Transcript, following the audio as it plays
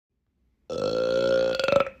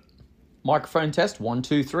Microphone test, 1,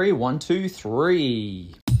 2, 3, 1, 2,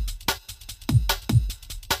 3.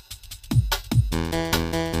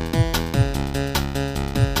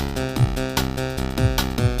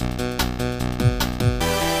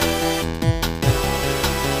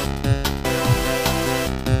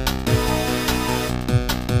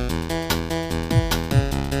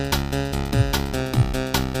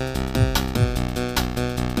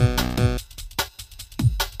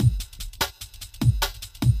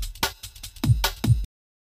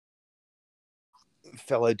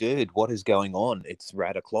 Fellow dude, what is going on? It's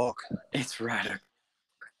rad o'clock. It's right.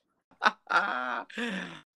 Time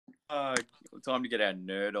to get our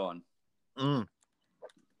nerd on. And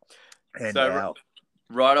So, out.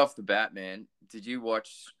 right off the bat, man, did you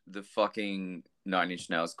watch the fucking Nine Inch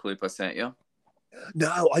Nails clip I sent you?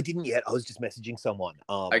 No, I didn't yet. I was just messaging someone.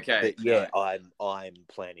 Okay, but yeah, no. I'm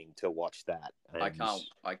planning to watch that. I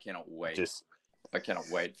cannot wait. Just I cannot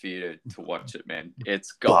wait for you to watch it, man.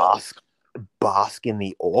 It's gold. bask in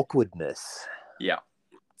the awkwardness. Yeah.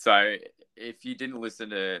 So if you didn't listen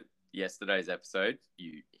to yesterday's episode,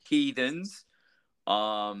 you heathens,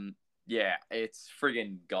 yeah, it's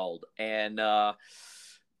friggin' gold. And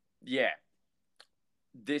yeah,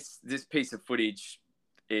 this piece of footage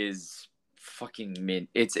is fucking mint.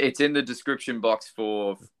 It's in the description box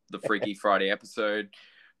for the Freaky Friday episode.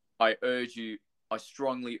 I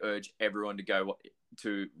strongly urge everyone to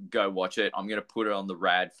go watch it. I'm gonna put it on the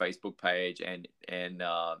Rad Facebook page, and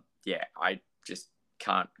yeah, I just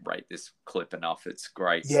can't rate this clip enough. It's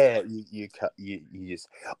great. Yeah, you just.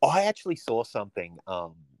 I actually saw something.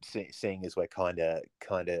 Seeing as we're kind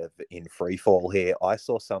of in free fall here, I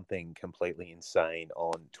saw something completely insane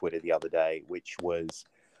on Twitter the other day, which was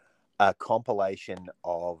a compilation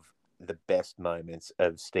of the best moments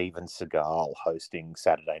of Steven Seagal hosting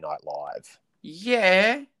Saturday Night Live.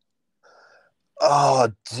 Yeah.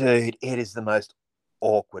 Oh, dude, it is the most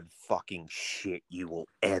awkward fucking shit you will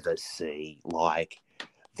ever see. Like,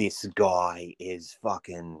 this guy is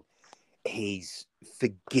fucking... He's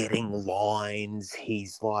forgetting lines.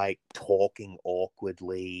 He's, like, talking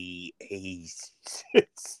awkwardly. It's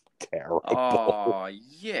terrible. Oh,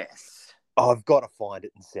 yes. I've got to find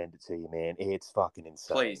it and send it to you, man. It's fucking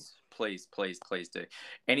insane. Please do.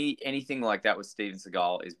 Anything like that with Steven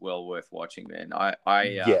Seagal is well worth watching, man.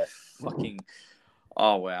 Yeah. Fucking...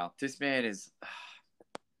 Oh, wow. This man is...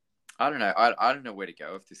 I don't know. I don't know where to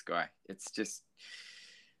go with this guy. It's just...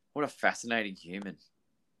 What a fascinating human.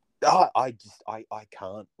 I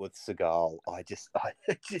can't with Seagal. I just...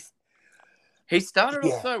 He started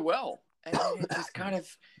off so well. And then it just kind of...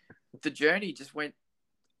 The journey just went...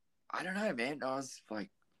 I don't know, man. I was like,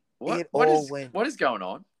 what is going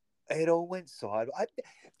on? It all went sideways.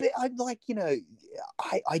 But I'm like,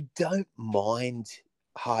 I don't mind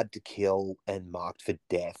Hard to Kill and Marked for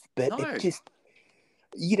Death, but No. it just,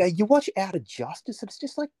 you watch Out of Justice, it's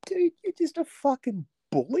just like, dude, you're just a fucking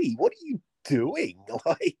bully. What are you doing?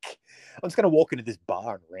 Like, I'm just going to walk into this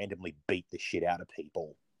bar and randomly beat the shit out of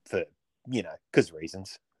people for, because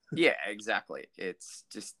reasons. Yeah, exactly. It's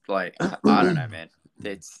just like, I don't know, man.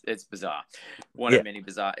 It's bizarre. One of many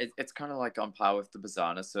bizarre. It's kind of like on par with the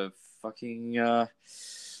bizarreness of fucking the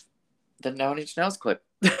Nine Inch Nails clip.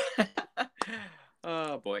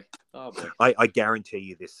 Oh boy. I guarantee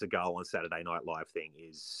you this Seagal on Saturday Night Live thing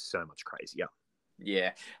is so much crazier.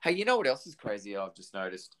 Yeah. Hey, you know what else is crazy? I've just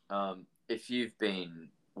noticed. If you've been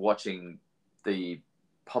watching the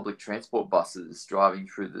public transport buses driving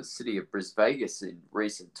through the city of Vegas in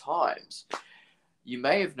recent times, you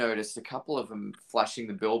may have noticed a couple of them flashing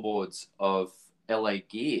the billboards of LA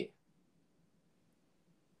Gear.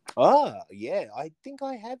 Oh, yeah. I think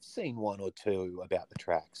I have seen one or two about the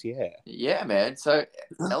tracks, yeah. Yeah, man. So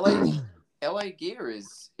LA Gear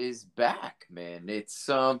is back, man. It's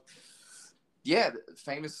the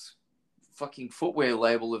famous fucking footwear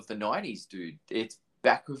label of the 90s, dude. It's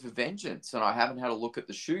back with a vengeance, and I haven't had a look at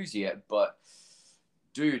the shoes yet, but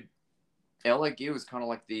dude, LA Gear was kind of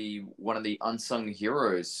like one of the unsung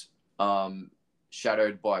heroes,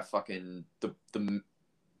 shadowed by fucking the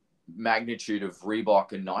magnitude of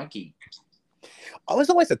Reebok and Nike. I was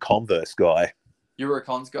always a Converse guy. You were a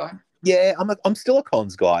Cons guy? Yeah, I'm still a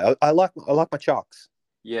Cons guy. I like my Chucks.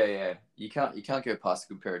 Yeah. You can't go past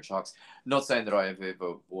a good pair of Chucks. Not saying that I have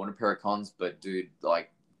ever worn a pair of Cons, but dude,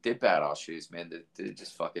 like, they're badass shoes, man. They're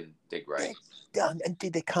just fucking, they're great. And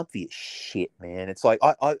dude, they're comfy as shit, man. It's like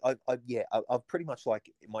I've pretty much like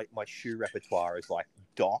my shoe repertoire is like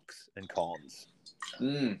Docs and Cons.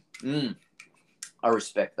 I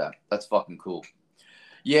respect that. That's fucking cool.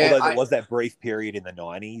 Yeah, Although there was that brief period in the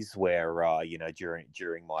 90s where, you know,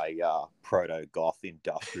 during my proto-goth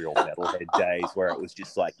industrial metalhead days where it was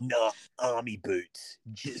just like, nah, army boots,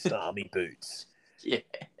 just army boots. yeah.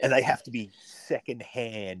 And they have to be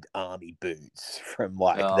second-hand army boots from,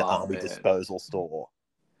 like, the Oh, army man. disposal store.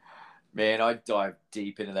 Man, I dived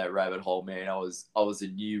deep into that rabbit hole, man. I was a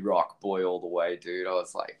new rock boy all the way, dude. I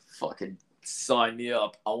was like, fucking sign me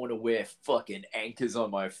up. I want to wear fucking anchors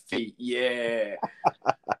on my feet. Yeah.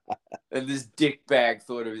 And this dickbag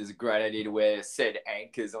thought it was a great idea to wear said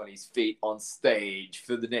anchors on his feet on stage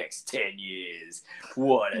for the next 10 years.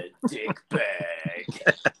 What a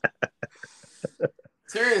dickbag.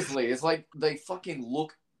 Seriously, it's like they fucking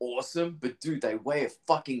look awesome, but dude, they weigh a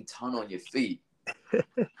fucking ton on your feet.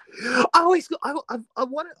 I want to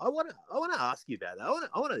ask you about that.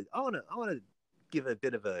 I want to give a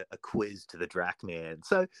bit of a quiz to the Drac man.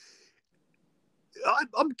 So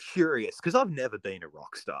I'm curious because I've never been a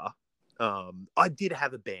rock star. I did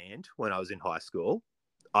have a band when I was in high school.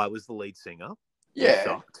 I was the lead singer. Yeah. We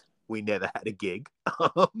sucked. We never had a gig.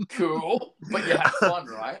 Cool. But you had fun,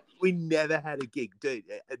 right? We never had a gig. Dude,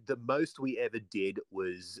 the most we ever did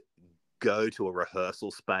was go to a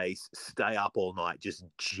rehearsal space, stay up all night just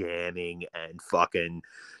jamming and fucking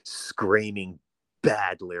screaming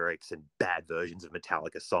bad lyrics and bad versions of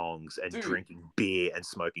Metallica songs and Dude, drinking beer and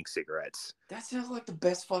smoking cigarettes. that sounds like the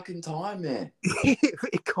best fucking time, man.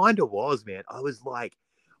 It kind of was, man. I was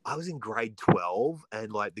in grade 12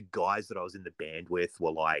 and like the guys that I was in the band with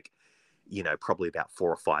were like, you know, probably about 4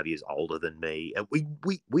 or 5 years older than me. And we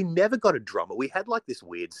never got a drummer. We had like this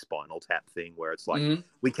weird Spinal Tap thing where it's like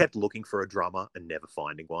we kept looking for a drummer and never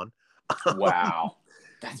finding one. Wow.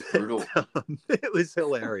 That's brutal. It was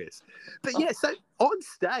hilarious. But yeah, so on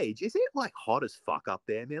stage, is it like hot as fuck up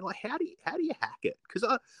there, man? Like how do you hack it?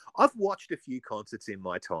 Because I've watched a few concerts in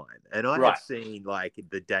my time and I have seen like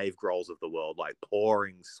the Dave Grohls of the world like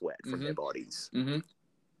pouring sweat from their bodies. Mm-hmm.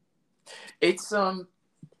 It's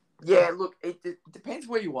yeah, look, it depends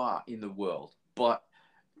where you are in the world, but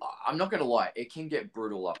I'm not going to lie, it can get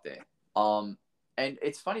brutal up there. And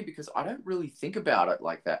it's funny because I don't really think about it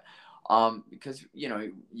like that. Because, you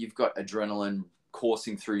know, you've got adrenaline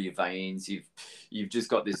coursing through your veins. You've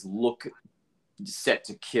just got this look set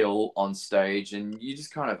to kill on stage and you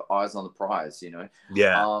just kind of eyes on the prize, you know?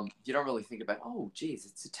 Yeah. You don't really think about, oh, geez,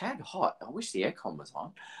 it's a tad hot. I wish the aircon was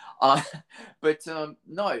on. But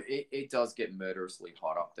no, it does get murderously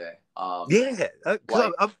hot up there. Yeah.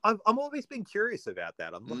 Like, I've always been curious about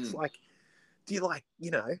that. I'm just like, do you like,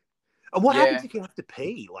 you know, and what happens if you have to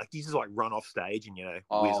pee? Like, do you just like run off stage and, you know,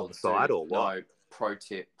 whiz on the side or what? No, pro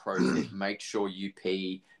tip, make sure you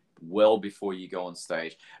pee well before you go on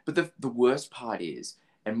stage. But the worst part is,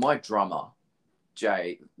 and my drummer,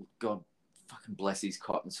 Jay, God fucking bless his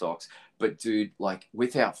cotton socks, but dude, like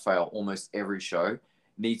without fail, almost every show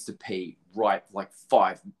needs to pee right like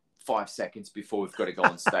five seconds before we've got to go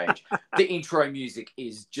on stage. The intro music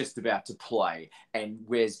is just about to play, and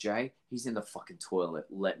where's Jay? He's in the fucking toilet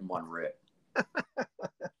letting one rip.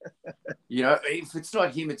 You know, if it's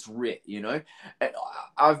not him, it's Rit, you know? And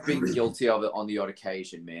I've been guilty of it on the odd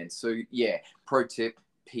occasion, man. So, yeah, pro tip,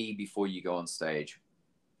 pee before you go on stage.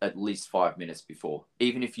 At least 5 minutes before.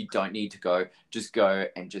 Even if you don't need to go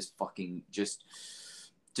and just fucking, just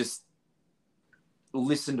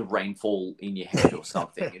listen to rainfall in your head or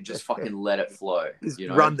something and just fucking let it flow. You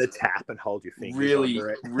know? Run the tap and hold your fingers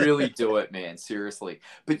under it. Really do it, man. Seriously.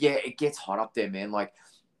 But yeah, it gets hot up there, man. Like,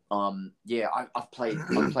 yeah, I've played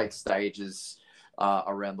stages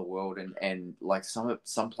around the world, and like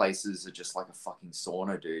some places are just like a fucking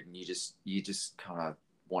sauna, dude, and you just kind of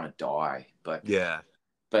want to die. But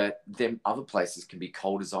then other places can be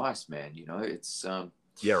cold as ice, man. You know, it's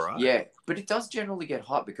yeah, but it does generally get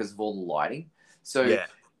hot because of all the lighting. So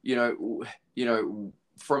you know,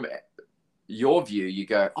 from your view, you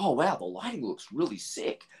go, oh wow, the lighting looks really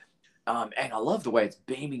sick. And I love the way it's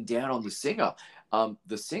beaming down on the singer.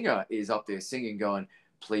 The singer is up there singing, going,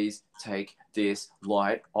 please take this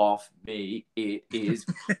light off me. It is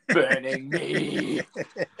burning me.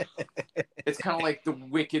 It's kind of like the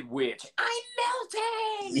Wicked Witch. I'm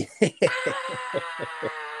melting.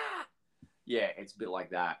 Yeah, it's a bit like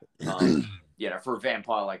that. You know, for a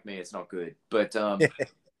vampire like me, it's not good. But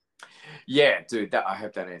yeah, dude, I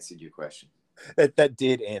hope that answered your question. That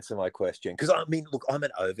did answer my question. Because, I mean, look, I'm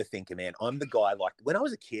an overthinker, man. I'm the guy, like, when I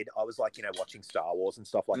was a kid, I was, like, you know, watching Star Wars and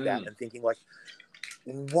stuff like that and thinking, like,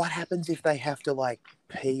 what happens if they have to, like,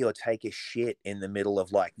 pee or take a shit in the middle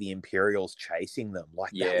of, like, the Imperials chasing them?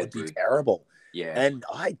 Like, that would be terrible. Yeah. And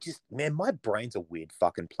I just, man, my brain's a weird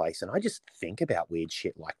fucking place, and I just think about weird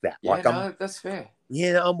shit like that. Yeah, Like no, that's fair.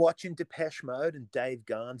 I'm watching Depeche Mode, and Dave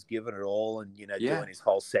Gahan's giving it all, and doing his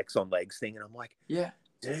whole sex on legs thing, and I'm like, yeah,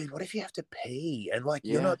 dude, what if you have to pee? And like,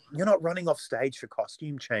 Yeah. you're not running off stage for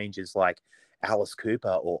costume changes like Alice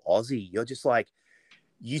Cooper or Ozzy. You're just like,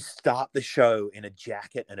 you start the show in a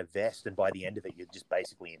jacket and a vest, and by the end of it, you're just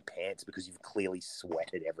basically in pants because you've clearly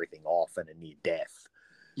sweated everything off and are near death.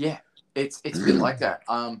 Yeah, it's a bit like that.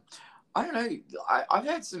 I don't know. I've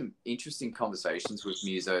had some interesting conversations with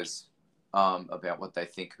musos about what they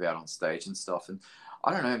think about on stage and stuff, and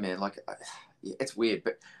I don't know, man. Like, it's weird,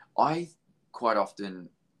 but I quite often,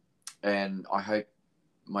 and I hope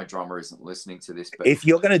my drummer isn't listening to this, but if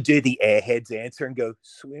you're going to do the Airheads answer and go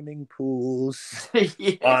swimming pools,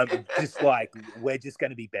 I'm just like, we're just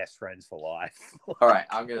going to be best friends for life. All right,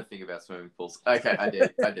 I'm going to think about swimming pools. Okay, I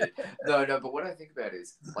did. No, but what I think about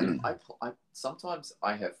is, like, I sometimes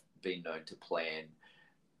I have been known to plan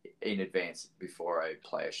in advance before I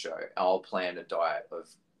play a show. I'll plan a diet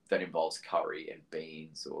that involves curry and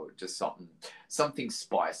beans, or just something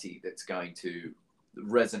spicy that's going to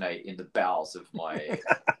resonate in the bowels of my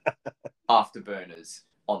afterburners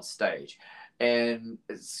on stage, and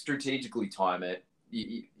strategically time it.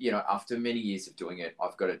 After many years of doing it,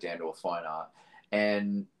 I've got it down to a fine art.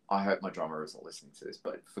 And I hope my drummer isn't listening to this,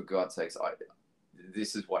 but for God's sakes,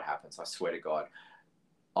 this is what happens. I swear to God,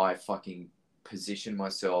 I fucking position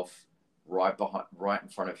myself right in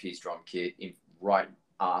front of his drum kit, right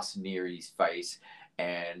ass near his face,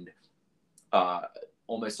 and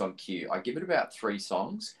almost on cue. I give it about 3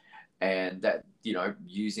 songs, and that,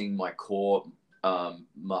 using my core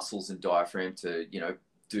muscles and diaphragm to,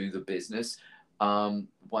 do the business.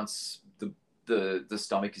 Once the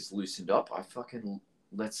stomach is loosened up, I fucking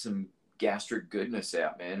let some gastric goodness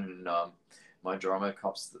out, man, and my drummer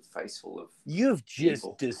cops the face full of You've just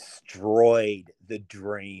evil. destroyed the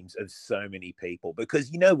dreams of so many people,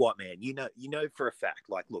 because you know what, man, for a fact,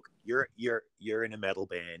 like, look, you're in a metal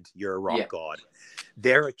band, you're a rock god.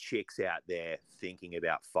 There are chicks out there thinking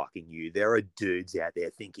about fucking you. There are dudes out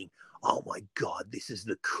there thinking, oh my God, this is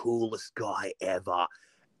the coolest guy ever.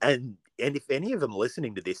 And if any of them are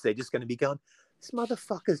listening to this, they're just going to be going, this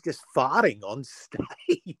motherfucker's just farting on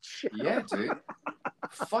stage. Yeah, dude.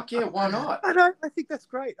 Fuck yeah, why not? I think that's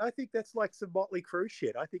great. I think that's like some Motley Crue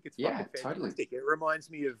shit. I think it's fucking fantastic. Totally. It reminds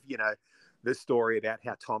me of, the story about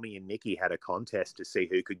how Tommy and Nikki had a contest to see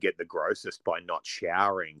who could get the grossest by not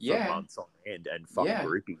showering for months on end and fucking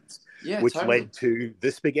groupies, which led to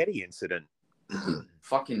the spaghetti incident.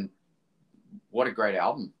 Fucking, what a great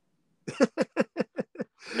album.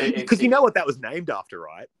 Because you know what that was named after,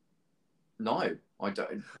 right? No, I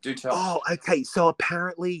don't. Do tell. Oh, okay. So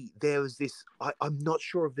apparently there was this, I'm not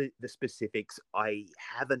sure of the specifics. I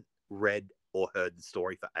haven't read or heard the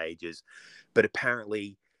story for ages, but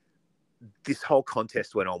apparently this whole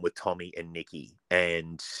contest went on with Tommy and Nikki.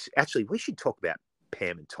 And actually, we should talk about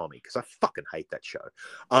Pam and Tommy, because I fucking hate that show.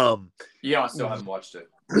 I still haven't watched it.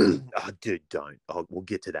 Oh, dude, don't. We'll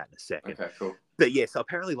get to that in a second. Okay, cool. But yeah, so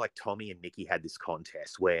apparently, like, Tommy and Nikki had this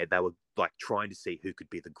contest where they were like trying to see who could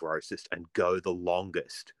be the grossest and go the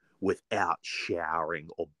longest without showering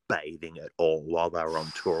or bathing at all while they were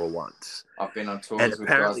on tour once. I've been on tours with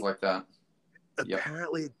guys like that.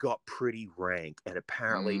 Apparently, it got pretty rank, and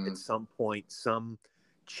apparently, at some point, some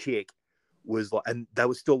chick was like, and they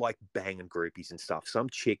were still like banging groupies and stuff. Some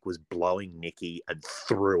chick was blowing Nikki and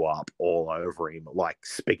threw up all over him like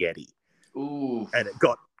spaghetti. Ooh. And it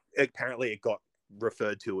got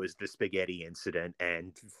referred to as the spaghetti incident,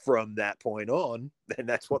 and from that point on, then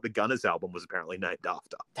that's what the Gunners album was apparently named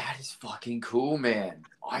after. That is fucking cool, man.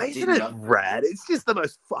 Isn't it rad? It's just the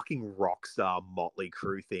most fucking rock star Motley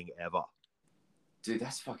Crue thing ever. Dude,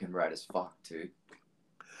 that's fucking rad as fuck, dude.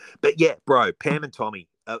 But yeah, bro, Pam and Tommy,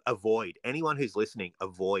 avoid. Anyone who's listening,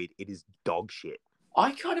 avoid. It is dog shit.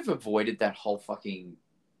 I kind of avoided that whole fucking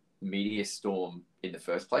media storm in the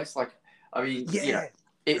first place. Like, I mean,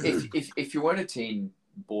 if you weren't a teen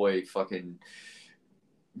boy fucking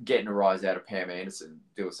getting a rise out of Pam Anderson,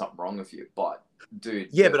 there was something wrong with you. But, dude.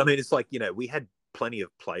 Yeah, but I mean, it's like, we had plenty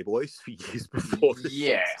of Playboys for years before this.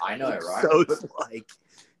 Yeah, I know, right? So it's like...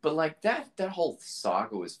 But like that whole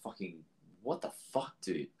saga was fucking, what the fuck,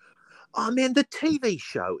 dude? Oh man, the TV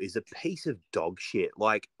show is a piece of dog shit.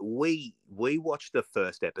 Like, we watched the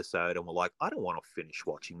first episode and we're like, I don't want to finish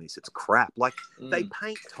watching this. It's crap. Like, they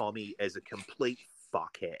paint Tommy as a complete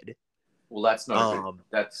fuckhead. Well, that's not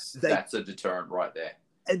that's a deterrent right there.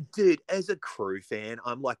 And dude, as a Crue fan,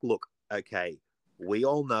 I'm like, look, okay, we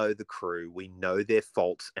all know the Crue. We know their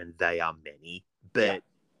faults, and they are many, but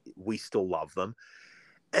we still love them.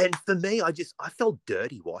 And for me, I felt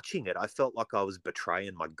dirty watching it. I felt like I was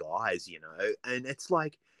betraying my guys, you know. And it's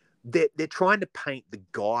like they're trying to paint the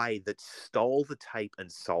guy that stole the tape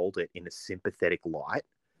and sold it in a sympathetic light.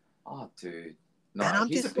 Oh, dude. And No, I'm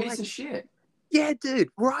he's a just piece like, of shit. yeah, dude,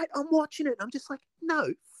 right? I'm watching it. And I'm just like,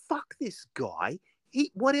 no, fuck this guy.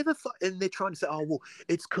 And they're trying to say, oh, well,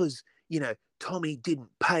 it's because, you know, Tommy didn't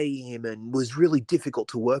pay him and was really difficult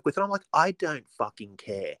to work with. And I'm like, I don't fucking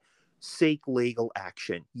care. Seek legal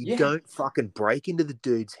action. You Yeah. don't fucking break into the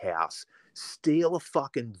dude's house, steal a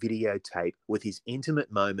fucking videotape with his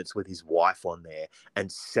intimate moments with his wife on there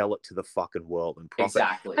and sell it to the fucking world and profit.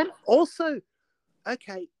 Exactly. And also,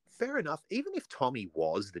 okay, fair enough. Even if Tommy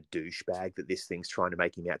was the douchebag that this thing's trying to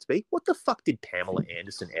make him out to be, what the fuck did Pamela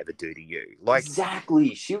Anderson ever do to you? Like,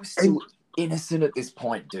 exactly. She was still innocent at this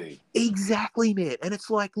point, dude. exactly, man. And it's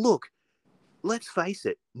like, look, let's face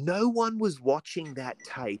it, no one was watching that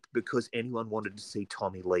tape because anyone wanted to see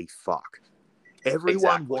Tommy Lee fuck.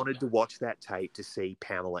 Everyone wanted to watch that tape to see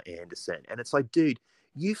Pamela Anderson. And it's like, dude,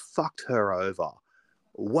 you fucked her over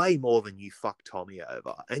way more than you fucked Tommy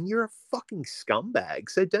over. And you're a fucking scumbag.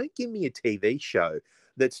 So don't give me a TV show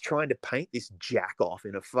that's trying to paint this jack off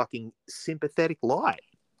in a fucking sympathetic light.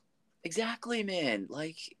 Exactly, man.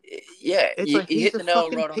 Like, yeah, It's you, like, you he's hit the a nail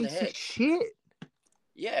fucking right on the piece head. of shit.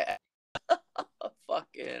 Yeah.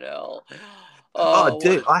 Fucking hell. Oh,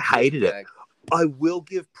 dude, I hated it. Jack. I will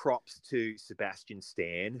give props to Sebastian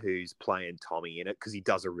Stan, who's playing Tommy in it, because he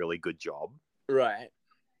does a really good job. Right.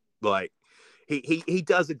 Like, he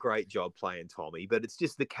does a great job playing Tommy, but it's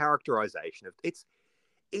just the characterization of it's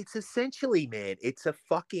essentially, man, it's a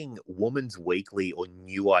fucking Woman's Weekly or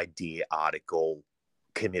New Idea article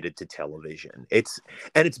committed to television. It's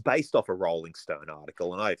based off a Rolling Stone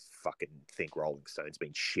article, and I fucking think Rolling Stone's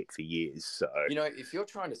been shit for years. So, you know, if you're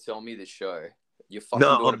trying to sell me the show, you're fucking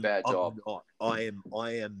doing a bad job. I'm not.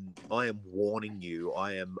 I am warning you.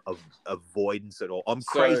 I am avoidance at all. I'm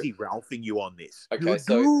crazy Ralphing you on this. Okay, you're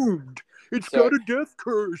so doomed. It's so got a death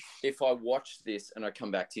curse. if I watch this and I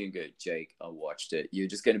come back to you and go, Jake, I watched it, you're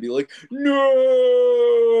just going to be like,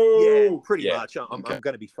 no. Yeah, pretty Yeah, much. I'm okay.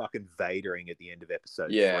 going to be fucking vadering at the end of episode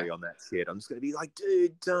 3 Yeah. on that shit. I'm just going to be like,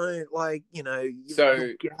 dude, don't, like, you know, So-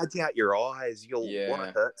 you'll gouge out your eyes. You'll Yeah. want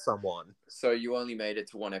to hurt someone. So you only made it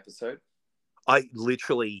to one episode? I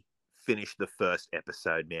literally finished the first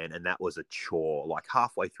episode, man, and that was a chore. Like,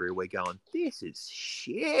 halfway through, we're going, this is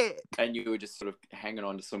shit. And you were just sort of hanging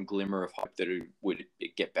on to some glimmer of hope that it would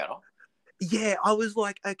get better? Yeah, I was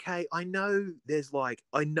like, okay, I know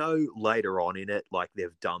later on in it, like,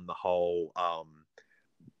 they've done the whole,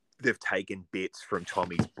 they've taken bits from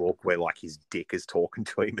Tommy's book where, like, his dick is talking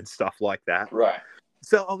to him and stuff like that. Right.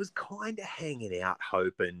 So I was kind of hanging out,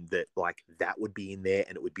 hoping that, like, that would be in there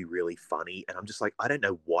and it would be really funny. And I'm just like, I don't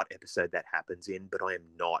know what episode that happens in, but I am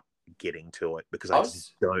not getting to it because I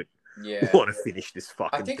just don't want to finish this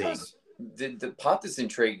fucking thing. The part that's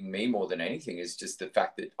intriguing me more than anything is just the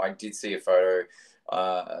fact that I did see a photo,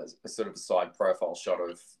 a sort of a side profile shot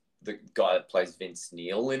of the guy that plays Vince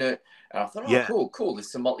Neil in it. And I thought, oh, cool.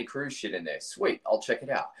 There's some Motley Crue shit in there. Sweet. I'll check it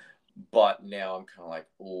out. But now I'm kind of like,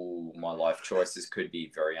 oh, my life choices could be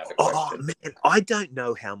very under question. Oh, man, I don't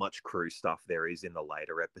know how much Crew stuff there is in the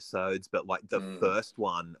later episodes, but, like, the first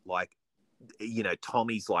one, like, you know,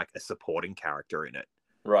 Tommy's, like, a supporting character in it.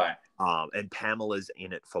 Right. And Pamela's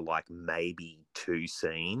in it for, like, maybe 2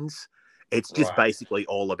 scenes. It's just basically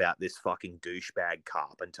all about this fucking douchebag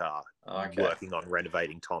carpenter working on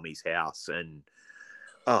renovating Tommy's house. And,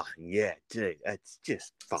 oh, yeah, dude, it's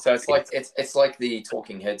just fucking... So it's like the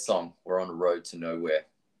Talking Head song, We're on a Road to Nowhere.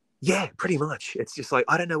 Yeah, pretty much. It's just like,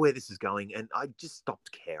 I don't know where this is going, and I just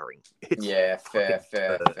stopped caring. Fair.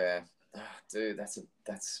 Oh, dude,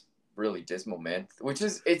 that's really dismal, man.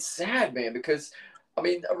 It's sad, man, because, I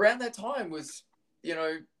mean, around that time was, you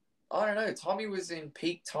know, I don't know, Tommy was in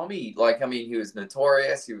peak Tommy. Like, I mean, he was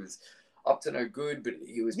notorious, he was up to no good, but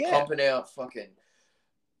he was pumping out fucking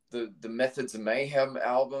the Methods of Mayhem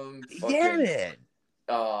album. Man.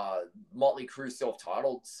 Motley Crue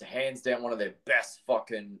self-titled, hands down one of their best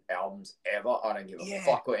fucking albums ever. I don't give a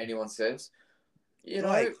fuck what anyone says. You know,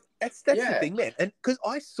 like, that's the thing, man. And because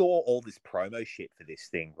I saw all this promo shit for this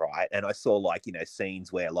thing, right? And I saw, like, you know,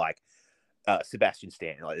 scenes where, like, Sebastian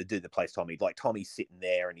Stan, like the dude that plays Tommy, like, Tommy's sitting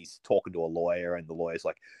there and he's talking to a lawyer, and the lawyer's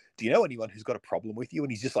like, do you know anyone who's got a problem with you?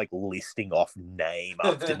 And he's just, like, listing off name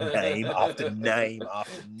after name after name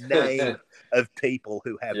after name of people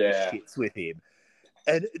who have shits with him.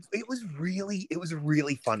 And it was a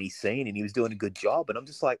really funny scene, and he was doing a good job. And I'm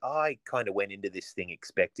just like, I kind of went into this thing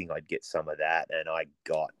expecting I'd get some of that, and I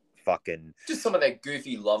got fucking... just some of that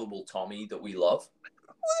goofy, lovable Tommy that we love.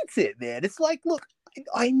 That's it, man. It's like, look,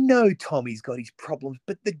 I know Tommy's got his problems,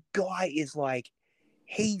 but the guy is like,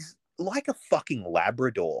 he's like a fucking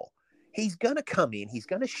Labrador. He's going to come in, he's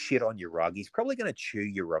going to shit on your rug, he's probably going to chew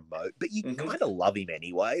your remote, but you kind of love him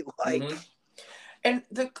anyway. Like, And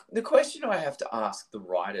the question I have to ask the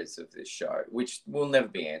writers of this show, which will never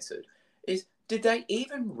be answered, is did they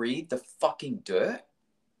even read the fucking Dirt?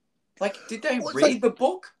 Like, did they read the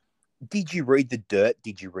book? Did you read The Dirt?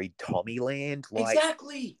 Did you read Tommyland? Like,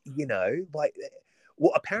 exactly. You know, like,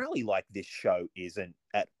 well, apparently, like, this show isn't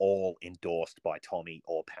at all endorsed by Tommy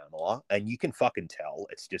or Pamela, and you can fucking tell.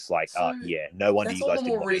 It's just like, So, yeah, no wonder that's you all guys the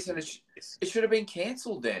more didn't reason it should have been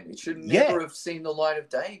cancelled then. It should never have seen the light of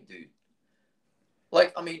day, dude.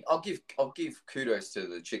 Like, I mean, I'll give kudos to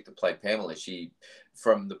the chick that played Pamela. She,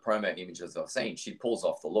 from the promo images I've seen, she pulls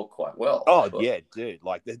off the look quite well. Oh, yeah, dude.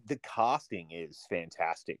 Like, the casting is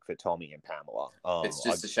fantastic for Tommy and Pamela. It's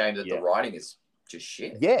just a shame that the writing is just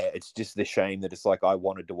shit. Yeah, it's just the shame that it's like I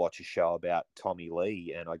wanted to watch a show about Tommy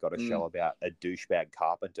Lee and I got a show about a douchebag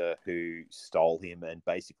carpenter who stole him and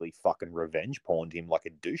basically fucking revenge porned him like a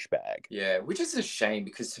douchebag. Yeah, which is a shame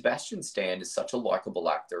because Sebastian Stan is such a likable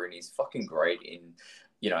actor and he's fucking great in,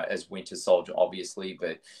 as Winter Soldier, obviously,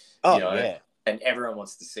 but, and everyone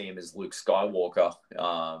wants to see him as Luke Skywalker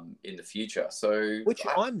in the future. So, which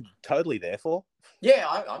I'm totally there for.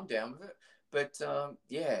 Yeah, I'm down with it. But,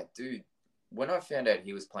 dude, when I found out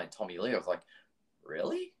he was playing Tommy Lee, I was like,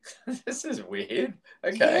 really? This is weird.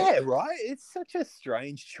 Okay. Yeah, right? It's such a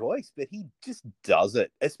strange choice, but he just does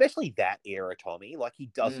it. Especially that era Tommy. Like, he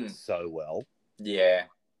does it so well. Yeah.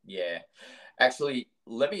 Actually,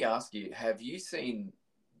 let me ask you, have you seen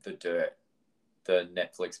The Dirt, the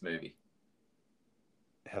Netflix movie?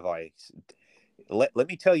 Have I? Let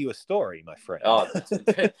me tell you a story, my friend. Oh,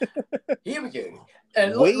 here we go.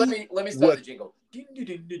 And let me start the jingle.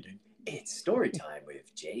 It's story time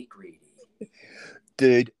with Jay Greedy.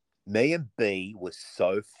 Dude, me and B was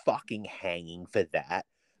so fucking hanging for that.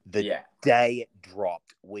 The day it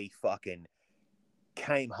dropped, we fucking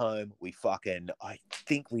came home. I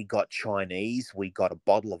think we got Chinese. We got a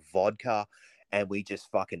bottle of vodka and we just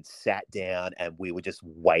fucking sat down and we were just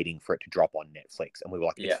waiting for it to drop on Netflix. And we were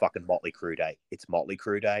like, it's fucking Motley Crue Day. It's Motley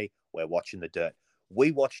Crue Day. We're watching The Dirt. We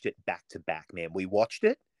watched it back to back, man. We watched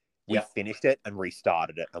it. We finished it and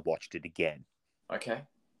restarted it and watched it again. Okay.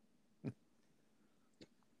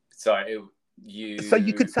 So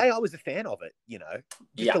you could say I was a fan of it,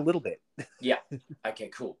 just a little bit. Yeah. Okay.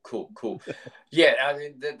 Cool. Yeah. I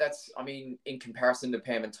mean, that's. I mean, in comparison to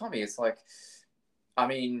Pam and Tommy, it's like, I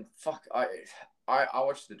mean, fuck. I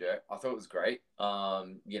watched The Dirt. I thought it was great. For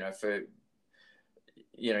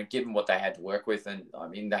given what they had to work with, and I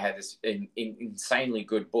mean, they had this insanely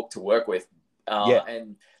good book to work with.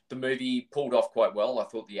 And the movie pulled off quite well. I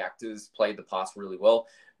thought the actors played the parts really well.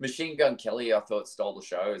 Machine Gun Kelly, I thought, stole the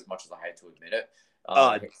show, as much as I hate to admit it.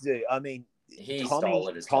 Dude, I mean, stole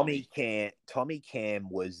it as Tommy. Tommy Cam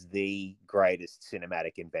was the greatest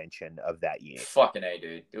cinematic invention of that year. Fucking A,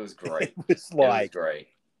 dude. It was great. It was great.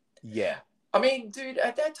 Yeah. I mean, dude,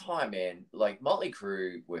 at that time, man, like, Motley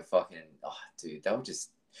Crue were fucking, dude,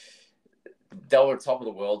 they were top of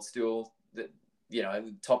the world still.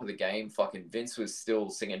 Top of the game. Fucking Vince was still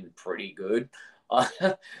singing pretty good,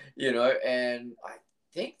 and I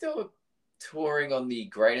think they were touring on the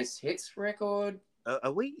Greatest Hits record.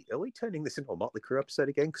 Are we turning this into a Motley Crue episode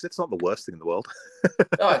again? Because it's not the worst thing in the world.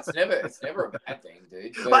 No, it's never a bad thing,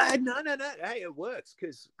 dude. But no. Hey, it works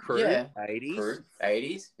because Crue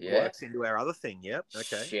 80s, works into our other thing. Yep.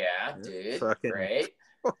 Okay. Yeah, dude. Fucking... Great.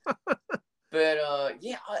 But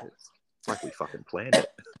it's like we fucking planned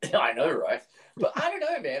it. I know, right? But I don't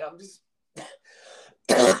know, man. I'm just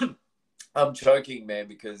I'm choking, man,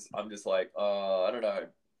 because I'm just like, I don't know.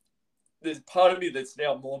 There's part of me that's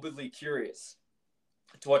now morbidly curious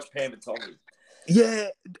to watch Pam and Tommy. Yeah,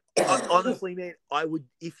 honestly, man, I would,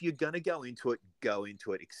 if you're gonna go into it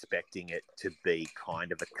expecting it to be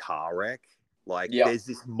kind of a car wreck. Like, there's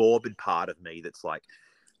this morbid part of me that's like,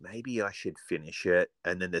 maybe I should finish it,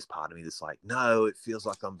 and then there's part of me that's like, no, it feels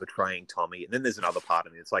like I'm betraying Tommy, and then there's another part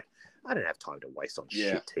of me that's like, I don't have time to waste on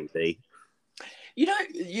shit TV.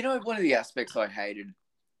 One of the aspects I hated,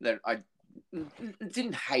 that I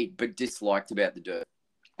didn't hate but disliked about The Dirt,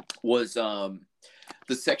 was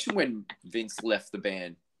the section when Vince left the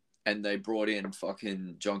band and they brought in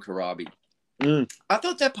fucking John Corabi. I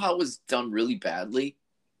thought that part was done really badly.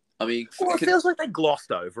 I mean, it feels like they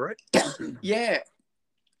glossed over it. Yeah.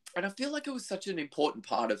 And I feel like it was such an important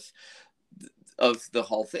part of the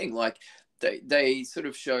whole thing. Like, they sort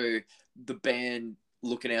of show the band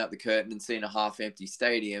looking out the curtain and seeing a half-empty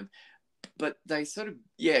stadium, but they sort of,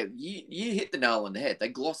 you hit the nail on the head. They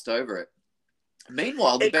glossed over it.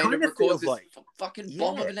 Meanwhile, the It band kind of records feels this like, fucking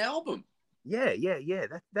bomb of yeah, an album. yeah.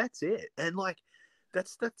 That's it. And like,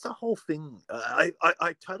 that's the whole thing. I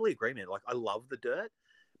totally agree, man. Like, I love the Dirt,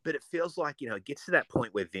 but it feels like, it gets to that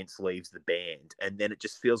point where Vince leaves the band, and then it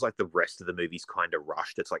just feels like the rest of the movie's kind of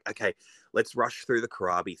rushed. It's like, okay, let's rush through the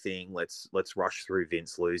Karabi thing. Let's rush through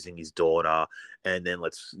Vince losing his daughter, and then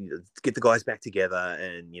let's get the guys back together,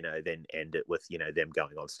 and then end it with them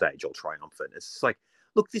going on stage all triumphant. It's just like,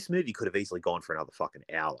 look, this movie could have easily gone for another fucking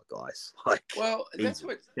hour, guys. Like, Well, that's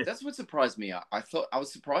what surprised me. I thought I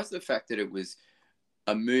was surprised at the fact that it was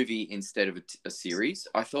a movie instead of a series.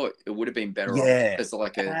 I thought it would have been better off as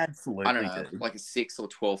like absolutely, I don't know, dude. like a 6 or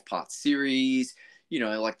 12-part series.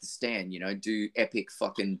 Like The Stand. Do epic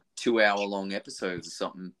fucking 2-hour long episodes or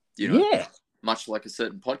something. Yeah. Much like a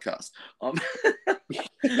certain podcast. But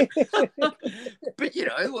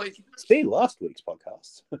like, see last week's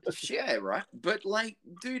podcast. yeah, right. But like,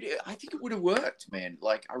 dude, I think it would have worked, man.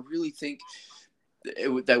 Like, I really think they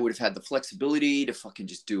would have had the flexibility to fucking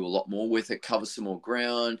just do a lot more with it, cover some more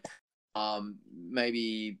ground.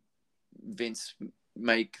 Maybe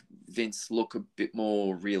make Vince look a bit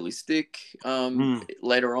more realistic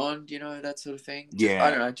later on, that sort of thing. Just, Yeah.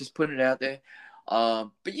 I don't know, just putting it out there.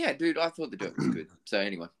 But yeah, dude, I thought the Dirt was good. So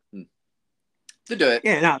anyway, the Dirt.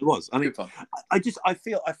 Yeah, no, it was. I mean, fun. I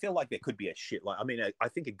feel like there could be a shit. Like, I mean, I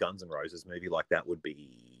think a Guns N' Roses movie like that would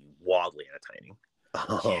be wildly entertaining.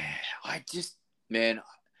 Yeah, man,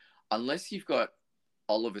 unless you've got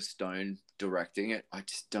Oliver Stone directing it, I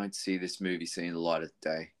just don't see this movie seeing the light of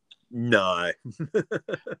day. No.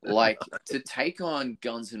 Like, to take on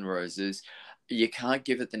Guns N' Roses, you can't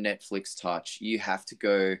give it the Netflix touch. You have to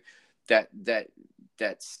go that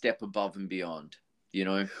step above and beyond,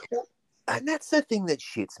 And that's the thing that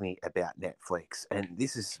shits me about Netflix, and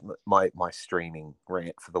this is my streaming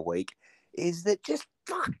rant for the week, is that just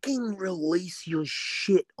fucking release your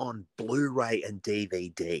shit on Blu-ray and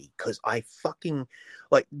DVD, because I fucking,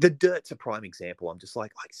 like, the Dirt's a prime example. I'm just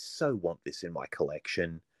like, I so want this in my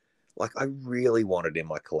collection. Like, I really want it in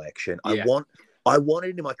my collection. Yeah. I want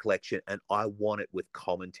it in my collection, and I want it with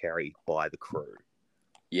commentary by the crew.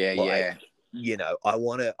 Yeah, yeah. I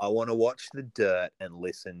want to watch the Dirt and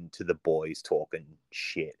listen to the boys talking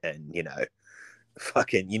shit, and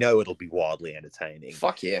fucking, it'll be wildly entertaining.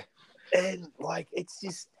 Fuck yeah. And like,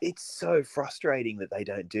 it's so frustrating that they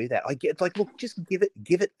don't do that. I get, like, look, just give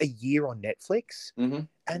it a year on Netflix, and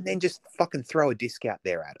then just fucking throw a disc out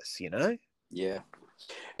there at us, Yeah,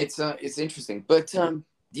 it's interesting, but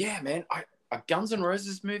yeah, man, a Guns N'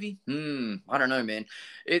 Roses movie? I don't know, man.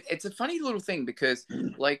 It's a funny little thing because,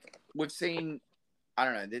 like, we've seen, I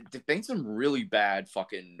don't know, there've been some really bad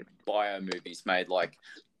fucking bio movies made, like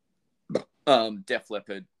Def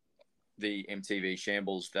Leppard, the MTV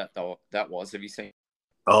shambles that was. Have you seen?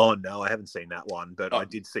 Oh no, I haven't seen that one, but I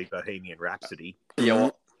did see Bohemian Rhapsody. Yeah,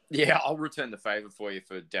 well, yeah, I'll return the favor for you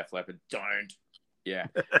for Def Leppard. Don't. Yeah.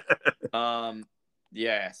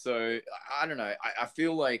 Yeah. So I don't know. I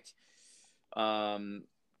feel like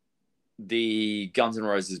the Guns N'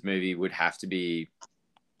 Roses movie would have to be,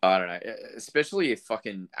 I don't know, especially if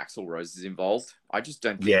fucking Axl Rose is involved. I just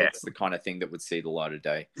don't think it's the kind of thing that would see the light of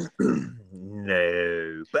day.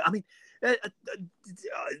 No, but I mean,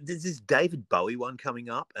 there's this David Bowie one coming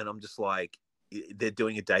up, and I'm just like, they're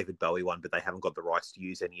doing a David Bowie one, but they haven't got the rights to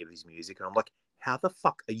use any of his music, and I'm like, how the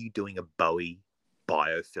fuck are you doing a Bowie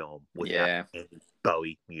biofilm without any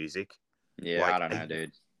Bowie music? Yeah, like, I don't know,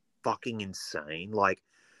 dude. Fucking insane. Like,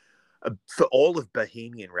 for all of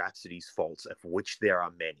Bohemian Rhapsody's faults, of which there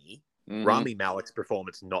are many, Rami Malek's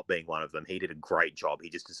performance not being one of them, he did a great job.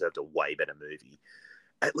 He just deserved a way better movie.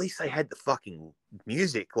 At least they had the fucking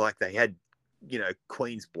music, like they had,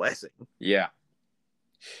 Queen's Blessing. Yeah.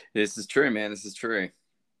 This is true, man. This is true.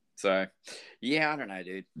 So, yeah, I don't know,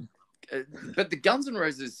 dude. But the Guns N'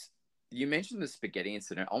 Roses, you mentioned the spaghetti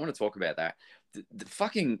incident. I want to talk about that. The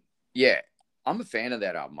fucking, yeah, I'm a fan of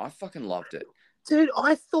that album. I fucking loved it. Dude,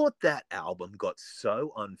 I thought that album got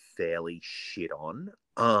so unfairly shit on.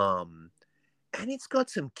 And it's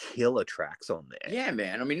got some killer tracks on there. Yeah,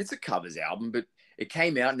 man. I mean, it's a covers album, but it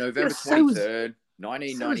came out November 23rd,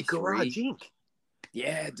 1993. So Garage Inc.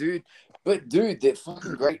 Yeah, dude. But dude, they're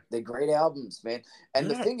fucking great. They're great albums, man. And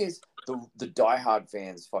the thing is, the diehard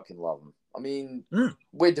fans fucking love them. I mean,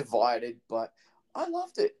 we're divided, but I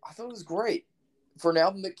loved it. I thought it was great for an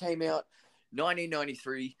album that came out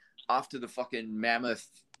 1993 after the fucking mammoth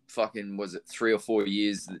fucking, was it 3 or 4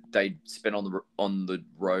 years that they spent on the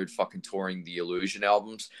road fucking touring the Illusion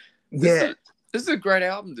albums. This is a great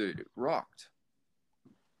album, dude. It rocked.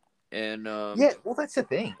 And well, that's the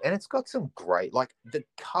thing, and it's got some great, like, the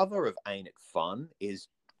cover of Ain't It Fun is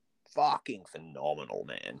fucking phenomenal,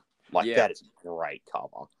 man. Like, Yeah. that is a great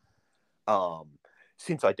cover.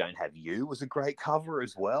 Since I Don't Have You was a great cover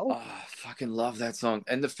as well. Oh, I fucking love that song.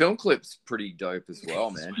 And the film clip's pretty dope as well,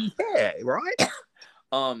 man. Yeah, right?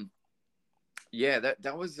 Yeah,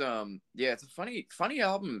 that was yeah, it's a funny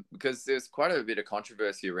album because there's quite a bit of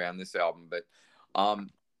controversy around this album, but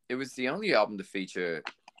it was the only album to feature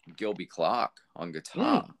Gilby Clarke on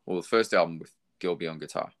guitar. Well, the first album with Gilby on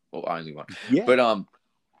guitar. Well, only one. Yeah. But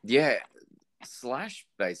yeah, Slash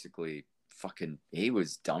basically he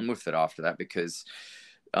was done with it after that because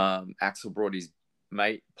Axl brought his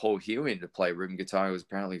mate Paul Hugh in to play rhythm guitar. He was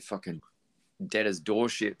apparently fucking dead as door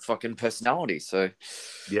shit fucking personality. So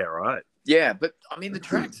yeah, right. Yeah, but I mean the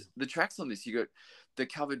tracks on this, you got they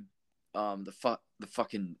covered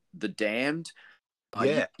the Damned,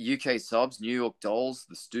 Yeah. UK Subs, New York Dolls,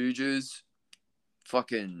 the Stooges,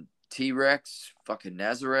 fucking T-Rex, fucking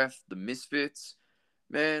Nazareth, the Misfits.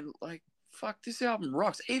 Man, like fuck, this album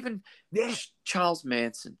rocks. Even Charles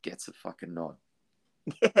Manson gets a fucking nod.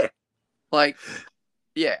 Yeah. Like,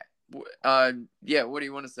 yeah. Yeah, what do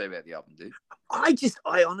you want to say about the album, dude?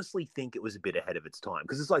 I honestly think it was a bit ahead of its time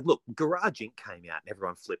because it's like, look, Garage Inc. came out and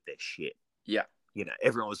everyone flipped their shit. Yeah. You know,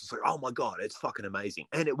 everyone was just like, oh my God, it's fucking amazing.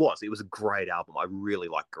 And it was a great album. I really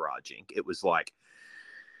like Garage Inc. It was like,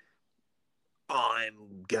 I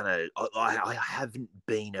haven't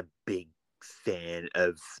been a big fan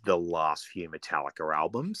of the last few Metallica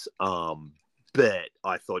albums. But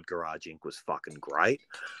I thought Garage Inc. was fucking great.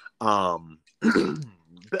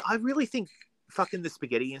 But I really think fucking the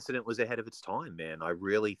Spaghetti Incident was ahead of its time, man. I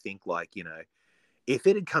really think, like, you know, if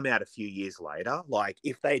it had come out a few years later, like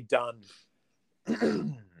if they'd done,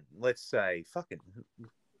 let's say, fucking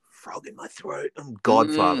frog in my throat, I'm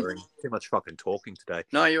Godfathering, too much fucking talking today.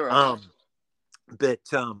 No, you're right. But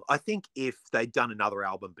I think if they'd done another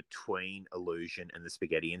album between Illusion and the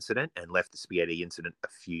Spaghetti Incident and left the Spaghetti Incident a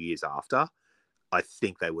few years after, I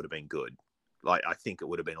think they would have been good. Like, I think it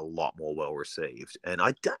would have been a lot more well received. And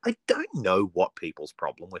I don't know what people's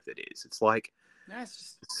problem with it is. It's like,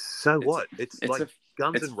 what? It's like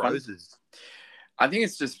Guns N' Roses. I think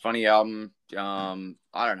it's just a funny album. I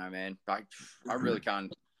don't know, man. I really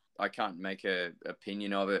can't make a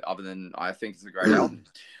opinion of it other than I think it's a great album.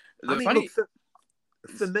 Look,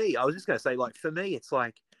 for me, I was just going to say, like, for me, it's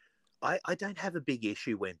like, I don't have a big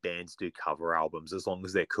issue when bands do cover albums as long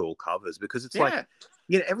as they're cool covers, because it's like,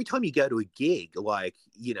 you know, every time you go to a gig, like,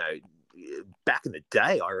 you know, back in the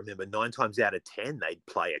day, I remember 9 times out of 10, they'd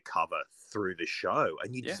play a cover through the show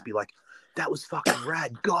and you'd just be like, that was fucking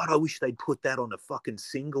rad. God, I wish they'd put that on a fucking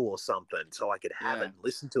single or something so I could have it and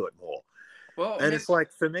listen to it more. Well, and it's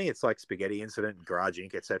like, for me, it's like Spaghetti Incident, Garage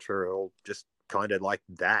Inc., etc., all just kind of like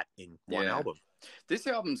that in one album. This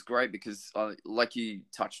album's great because, like you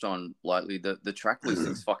touched on lightly, the track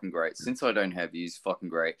listing's fucking great. Since I Don't Have You's fucking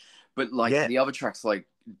great. But, like, the other tracks, like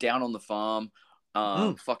Down on the Farm,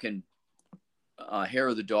 fucking Hair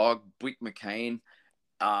of the Dog, Blick McCain,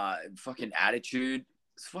 fucking Attitude.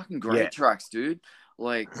 It's fucking great tracks, dude.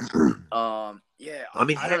 Like, I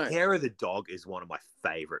mean, Hair of the Dog is one of my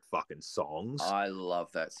favorite fucking songs. I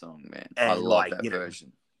love that song, man. And I love that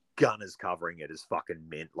version. Gunners covering it is fucking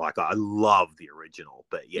mint. Like, I love the original,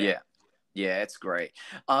 but yeah, it's great.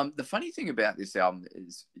 The funny thing about this album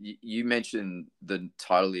is you mentioned the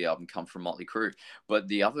title of the album come from Motley Crue, but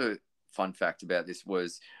the other fun fact about this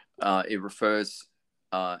was it refers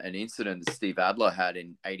an incident that Steve Adler had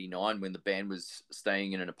in '89 when the band was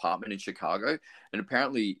staying in an apartment in Chicago, and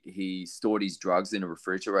apparently he stored his drugs in a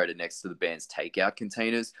refrigerator next to the band's takeout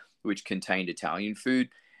containers, which contained Italian food.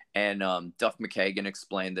 And Duff McKagan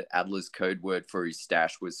explained that Adler's code word for his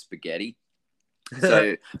stash was spaghetti.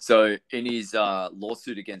 So in his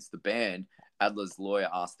lawsuit against the band, Adler's lawyer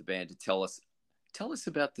asked the band to tell us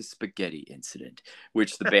about the Spaghetti Incident,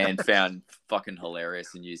 which the band found fucking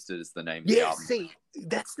hilarious and used it as the name of the album. See,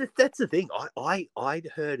 that's the thing. I'd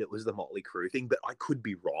heard it was the Motley Crue thing, but I could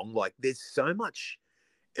be wrong. Like, there's so much.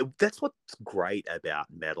 That's what's great about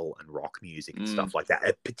metal and rock music and stuff like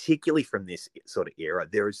that, particularly from this sort of era.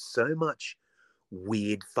 There is so much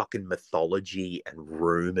weird fucking mythology and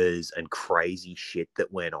rumors and crazy shit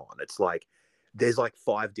that went on. It's like there's like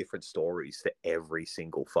 5 different stories for every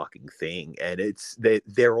single fucking thing, and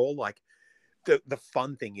they're all like the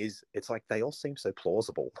fun thing is it's like they all seem so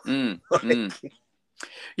plausible. You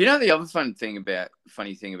know, the other funny thing about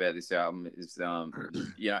this album is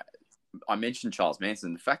you know, I mentioned Charles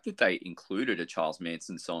Manson. The fact that they included a Charles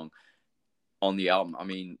Manson song on the album, I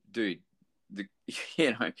mean, dude,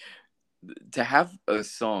 you know, to have a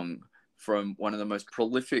song from one of the most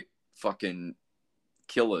prolific fucking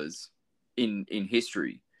killers in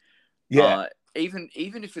history, even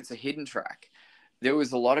if it's a hidden track, there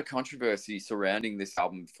was a lot of controversy surrounding this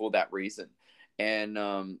album for that reason.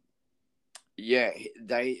 And yeah,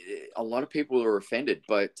 a lot of people are offended,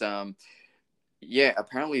 but yeah,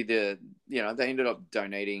 apparently they ended up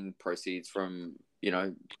donating proceeds from,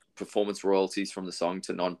 performance royalties from the song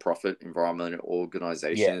to non-profit environmental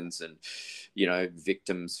organizations and,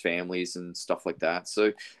 victims' families and stuff like that.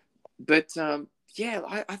 So, but yeah,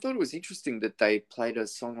 I thought it was interesting that they played a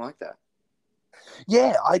song like that.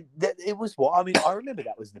 Yeah, it was what I mean. I remember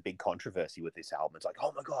that was the big controversy with this album. It's like,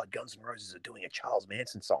 oh my god, Guns N' Roses are doing a Charles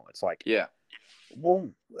Manson song. It's like, yeah, well,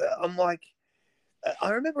 I'm like,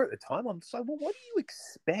 I remember at the time, I'm just like, well, what do you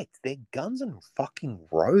expect? They're Guns N' fucking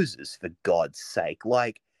Roses, for God's sake.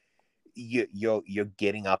 Like, you're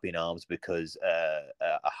getting up in arms because a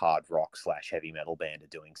hard rock / heavy metal band are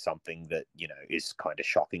doing something that is kind of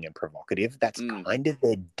shocking and provocative. That's kind of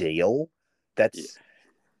their deal. That's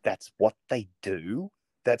what they do.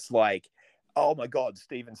 That's like, oh my god,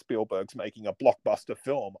 Steven Spielberg's making a blockbuster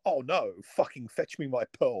film. Oh no, fucking fetch me my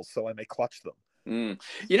pearls so I may clutch them.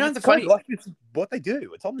 The funny, like, it's what they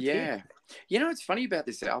do. It's on the tin. What's funny about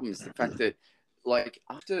this album is the fact that, like,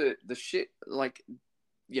 after the shit, like,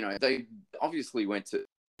 they obviously went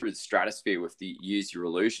through the stratosphere with the Use Your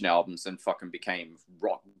Illusion albums and fucking became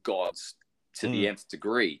rock gods to the nth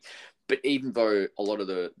degree. But even though a lot of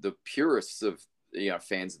the purists of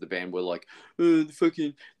fans of the band were like, oh,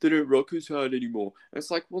 they don't rock as hard anymore. And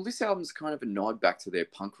it's like, well, this album's kind of a nod back to their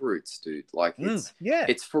punk roots, dude. Like,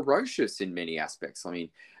 it's ferocious in many aspects. I mean,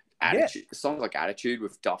 songs like Attitude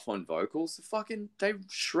with Duff on vocals, they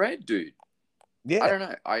shred, dude. Yeah. I don't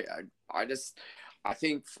know. I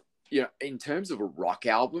think, in terms of a rock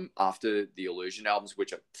album after the Illusion albums,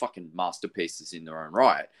 which are fucking masterpieces in their own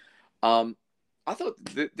right, I thought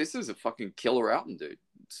this is a fucking killer album, dude.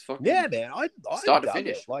 Yeah, man. I start dug to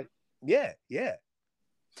finish. It. Like, yeah.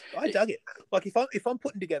 I dug it. Like, if I'm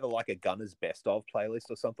putting together like a Gunners best of playlist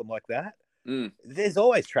or something like that, there's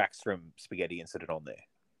always tracks from Spaghetti Incident on there.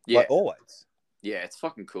 Yeah, like, always. Yeah, it's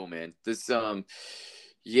fucking cool, man. This I'm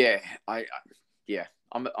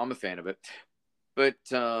a fan of it. But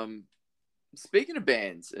speaking of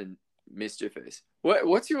bands and mischievous,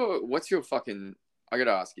 what's your fucking? I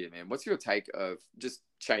gotta ask you, man. What's your take of just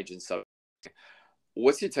changing subject?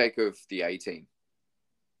 What's your take of the A-Team?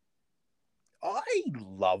 I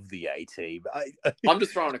love the A-Team. I'm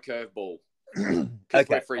just throwing a curveball. Okay,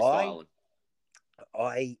 we're freestyling.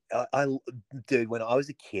 I dude, when I was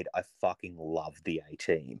a kid, I fucking loved the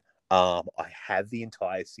A-Team. I have the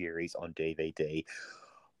entire series on DVD.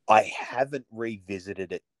 I haven't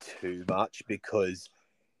revisited it too much because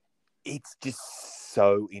it's just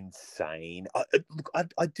so insane.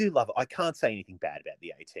 I do love it. I can't say anything bad about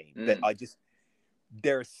the A-Team, but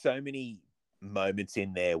there are so many moments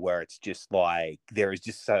in there where it's just like, there is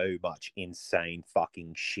just so much insane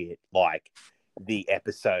fucking shit. Like the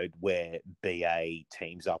episode where BA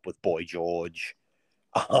teams up with Boy George.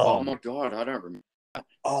 Oh my god, I don't remember.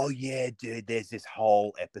 Oh yeah, dude. There's this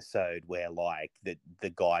whole episode where like the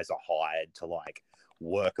guys are hired to like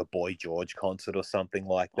work a Boy George concert or something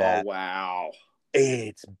like that. Oh wow.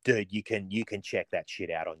 It's, dude, you can check that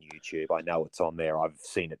shit out on YouTube. I know it's on there. I've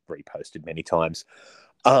seen it reposted many times.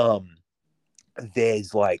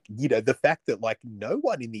 There's like, the fact that like no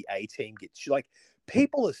one in the A-Team gets, like,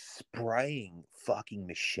 people are spraying fucking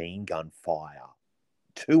machine gun fire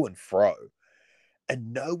to and fro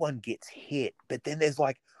and no one gets hit. But then there's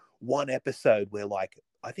like one episode where like,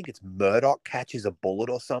 I think it's Murdoch catches a bullet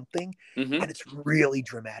or something, and it's really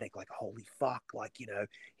dramatic. Like, holy fuck, like,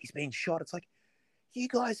 he's being shot. It's like, you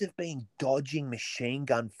guys have been dodging machine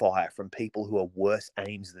gun fire from people who are worse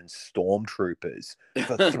aims than stormtroopers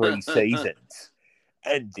for 3 seasons.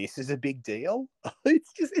 And this is a big deal?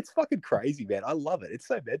 It's fucking crazy, man. I love it. It's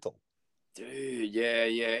so mental. Dude, yeah.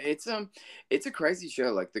 It's a crazy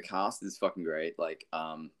show. Like, the cast is fucking great. Like,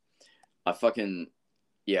 I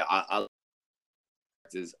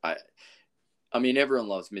mean, everyone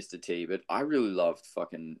loves Mr. T, but I really loved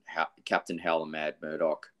fucking Captain Hal and Mad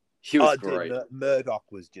Murdoch. He was great. Dude, Murdoch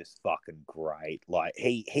was just fucking great. Like,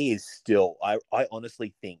 he is still, I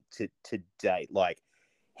honestly think to date, like,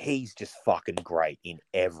 he's just fucking great in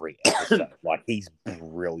every episode. Like, he's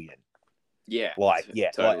brilliant. Yeah. Like,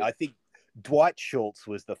 totally. like, I think Dwight Schultz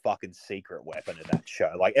was the fucking secret weapon of that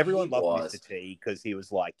show. Like, everyone loved Mr. T because he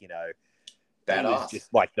was like, badass. He was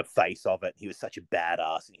just like the face of it. He was such a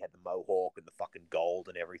badass, and he had the mohawk and the fucking gold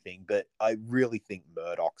and everything. But I really think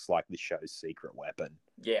Murdoch's like the show's secret weapon.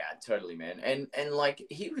 Yeah, totally, man. And like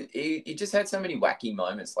he just had so many wacky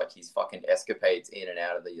moments, like his fucking escapades in and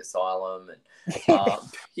out of the asylum, and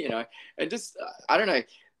and just I don't know,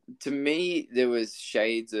 to me, there was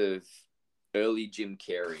shades of early Jim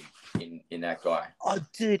Carrey in that guy. Oh,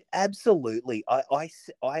 dude, absolutely.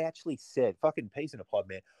 I actually said, fucking peas in a pod,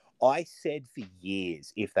 man. I said for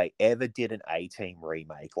years, if they ever did an A-Team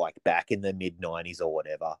remake, like back in the mid-90s or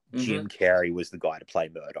whatever, Jim Carrey was the guy to play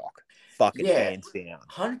Murdoch. Fucking hands down.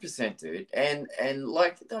 100%, dude. And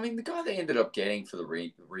like, I mean, the guy they ended up getting for the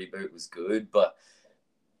reboot was good, but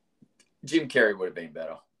Jim Carrey would have been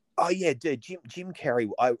better. Oh, yeah, dude, Jim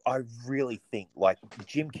Carrey, I really think, like,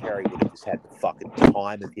 Jim Carrey would have just had the fucking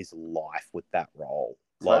time of his life with that role.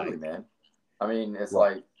 Totally, man. I mean, it's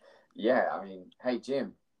like, yeah, I mean, hey,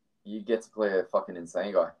 Jim, you get to play a fucking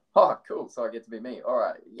insane guy. Oh, cool. So I get to be me. All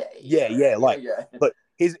right. Yeah. Like, but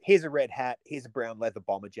here's a red hat. Here's a brown leather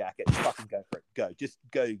bomber jacket. Fucking go for it. Go. Just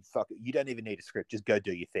go. Fuck it. You don't even need a script. Just go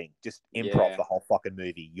do your thing. Just improv the whole fucking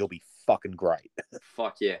movie. You'll be fucking great.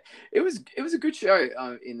 Fuck yeah. It was a good show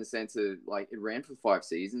in the sense of, like, it ran for 5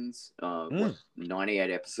 seasons.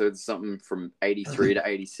 98 episodes, something from 83 to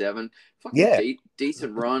 87. Fucking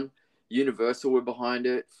decent run. Universal were behind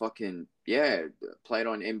it. Fucking, yeah, played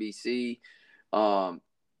on NBC.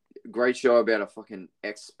 Great show about a fucking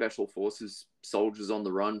ex-special forces soldiers on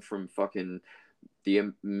the run from fucking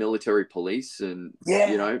the military police. And,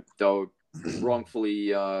 you know, they were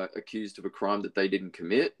wrongfully accused of a crime that they didn't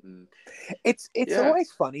commit. And it's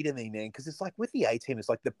always funny to me, man, because it's like with the A-Team, it's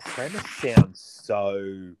like the premise sounds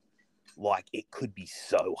so like it could be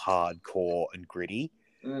so hardcore and gritty.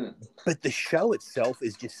 But the show itself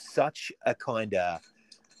is just such a kind of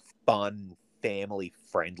fun,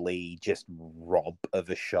 family-friendly, just romp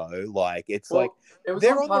of a show. Like it's like it was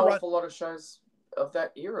on par with a lot of shows of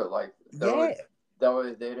that era. Like they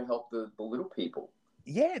were there to help the little people.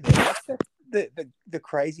 Yeah, man, that's the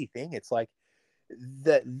crazy thing. It's like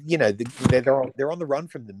that, you know, they're on the run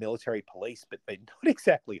from the military police, but they're not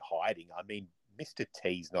exactly hiding. I mean, Mr.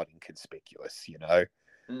 T's not inconspicuous, you know,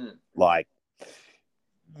 like.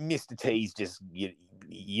 Mr. T's just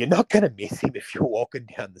you're not going to miss him if you're walking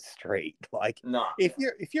down the street. Like, if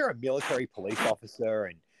you're a military police officer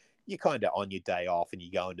and you're kind of on your day off and you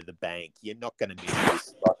go into the bank, you're not going to miss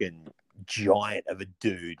this fucking giant of a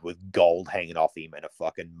dude with gold hanging off him and a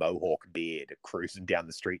fucking mohawk beard cruising down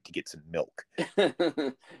the street to get some milk.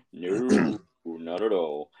 No, not at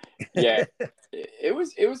all. Yeah, it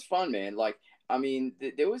was fun, man. Like, I mean,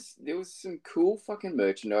 there was some cool fucking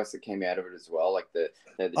merchandise that came out of it as well, like the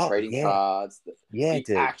trading cards,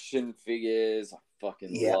 the action figures. I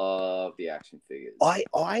fucking love the action figures.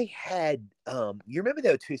 I had you remember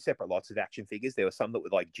there were 2 separate lots of action figures? There were some that were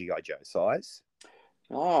like G.I. Joe size.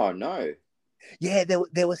 Oh no. Yeah,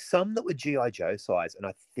 there were some that were G.I. Joe size, and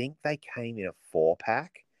I think they came in a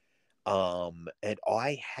 4-pack. And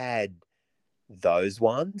I had those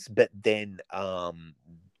ones, but then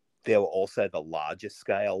there were also the larger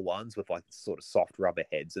scale ones with like sort of soft rubber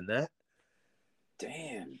heads and that.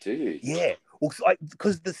 Damn, dude. Yeah. Well, like,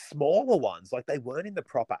 because the smaller ones, like, they weren't in the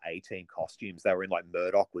proper A-Team costumes. They were in, like,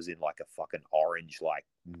 Murdoch was in, like, a fucking orange, like,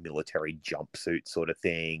 military jumpsuit sort of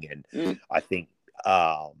thing. And I think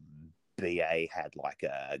BA had, like,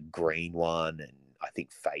 a green one, and I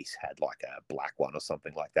think Face had, like, a black one or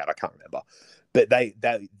something like that. I can't remember. But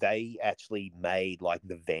they actually made, like,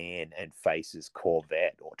 the van and Face's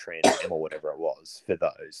Corvette or Trans Am or whatever it was for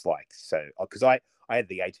those. Like, so, because I had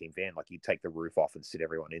the A-Team van, like, you'd take the roof off and sit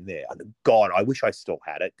everyone in there. And God, I wish I still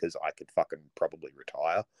had it because I could fucking probably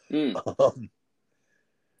retire.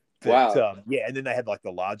 Wow. Yeah, and then they had, like,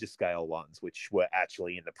 the larger scale ones, which were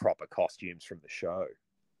actually in the proper costumes from the show.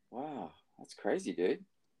 Wow, that's crazy, dude.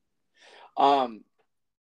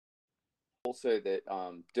 Also that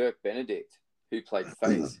Dirk Benedict, who played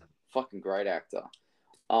Face, fucking great actor.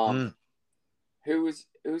 Who was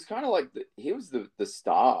kind of like he was the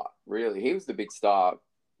star, really. He was the big star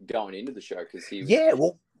going into the show because he was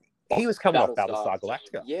he was coming off Battlestar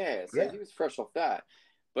Galactica. Yeah, so he was fresh off that.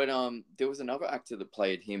 But there was another actor that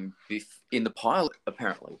played him in the pilot,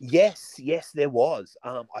 apparently. Yes, there was.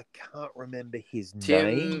 I can't remember his name.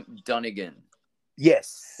 Tim Dunnigan.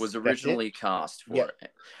 Yes, was originally cast for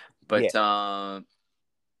it, but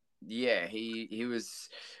he was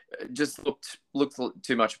just looked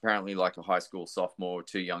too much apparently like a high school sophomore,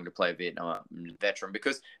 too young to play a Vietnam veteran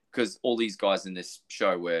because all these guys in this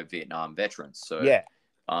show were Vietnam veterans. So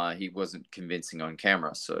he wasn't convincing on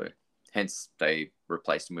camera. So hence they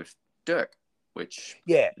replaced him with Dirk, which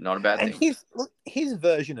not a bad thing. His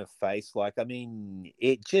version of Face, like, I mean,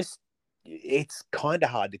 it's kind of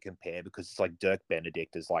hard to compare because it's like Dirk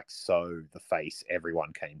Benedict is like so the Face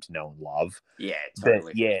everyone came to know and love. Yeah,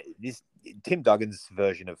 totally. But this Tim Duggan's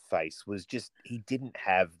version of Face was just, he didn't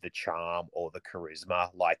have the charm or the charisma.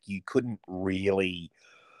 Like, you couldn't really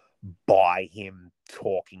by him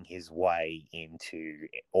talking his way into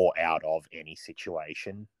or out of any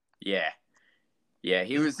situation. Yeah. Yeah,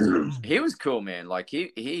 he was cool, man. Like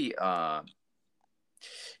he was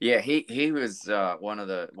one of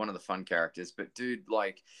the fun characters. But dude,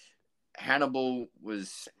 like Hannibal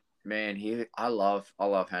was, man, I love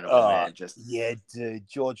Hannibal, man. Just yeah, dude,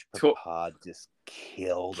 George Papard just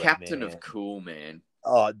killed Captain it, man. of Cool, man.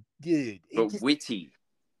 Oh, dude, But witty.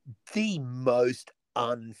 The most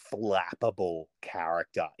unflappable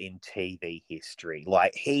character in TV history.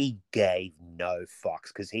 Like, he gave no fucks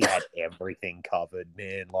because he had everything covered,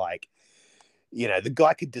 man. Like, you know, the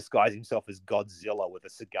guy could disguise himself as Godzilla with a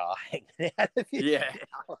cigar hanging out of his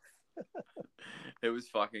mouth. It was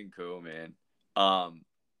fucking cool, man.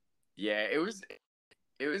 Yeah, it was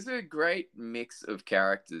a great mix of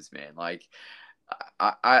characters, man. Like,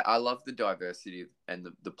 I love the diversity and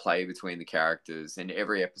the play between the characters, and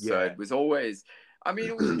every episode was always, I mean,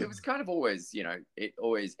 it was kind of always, you know, it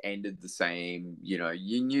always ended the same. You know,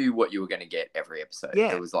 you knew what you were going to get every episode.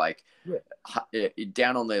 It was like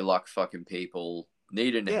down on their luck, fucking people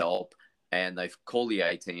needing help, and they call the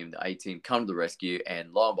A-team. The A-team come to the rescue,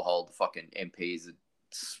 and lo and behold, the fucking MPs are,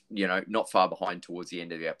 you know, not far behind towards the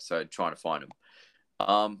end of the episode, trying to find them.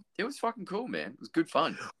 It was fucking cool, man. It was good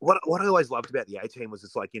fun. What I always loved about the A-team was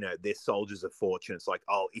it's like, you know, they're soldiers of fortune. It's like,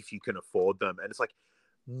 oh, if you can afford them. And it's like,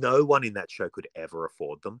 no one in that show could ever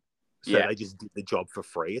afford them. So they just did the job for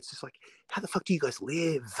free. It's just like, how the fuck do you guys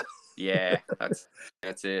live? Yeah, that's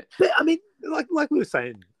it. But, I mean, like we were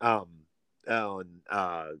saying on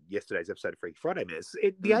yesterday's episode of Freaky Friday, man,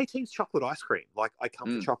 the A-team's chocolate ice cream. Like, I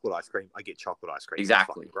come for chocolate ice cream, I get chocolate ice cream.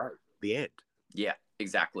 Exactly. Right. The end. Yeah,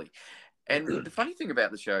 exactly. And the funny thing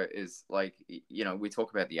about the show is, like, you know, we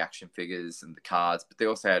talk about the action figures and the cards, but they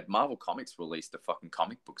also had Marvel Comics released a fucking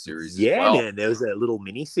comic book series as well. Man, there was a little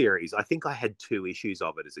mini series. I think I had 2 issues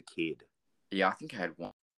of it as a kid. Yeah, I think I had 1.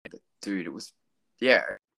 But dude, it was, yeah.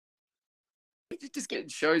 It just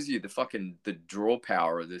shows you the draw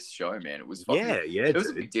power of this show, man. It was fucking, it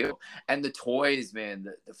was a big deal. And the toys, man,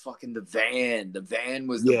 the van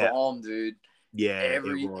was the bomb, dude. Yeah,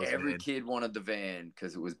 every kid wanted the van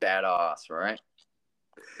because it was badass, right?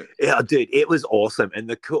 Yeah, dude, it was awesome. And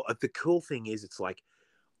the cool thing is, it's like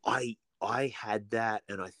I had that,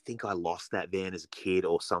 and I think I lost that van as a kid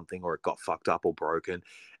or something, or it got fucked up or broken.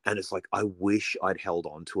 And it's like, I wish I'd held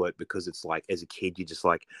on to it, because it's like, as a kid, you just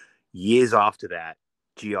like, years after that,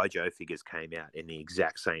 G.I. Joe figures came out in the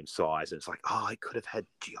exact same size, and it's like, oh, I could have had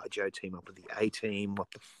G.I. Joe team up with the A-team. What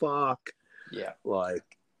the fuck? Yeah, like.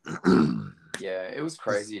 Yeah, it was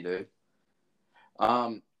crazy, dude.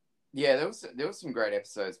 Yeah, there was some great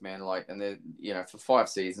episodes, man. Like, and then, you know, for 5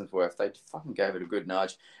 seasons worth, they fucking gave it a good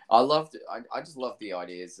nudge. I just loved the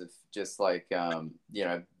ideas of just like, you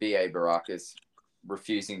know, B.A. Baracus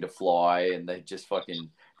refusing to fly, and they just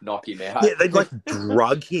fucking knock him out. Yeah, they'd like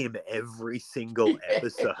drug him every single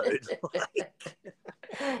episode,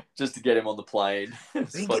 just to get him on the plane.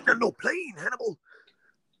 Ain't getting on no plane, Hannibal.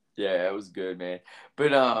 Yeah, it was good, man.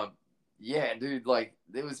 But yeah, dude, like,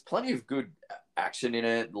 there was plenty of good action in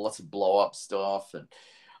it, lots of blow up stuff, and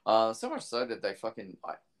so much so that they fucking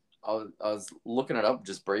I was looking it up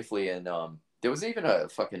just briefly, and there was even a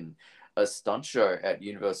stunt show at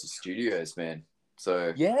Universal Studios, man.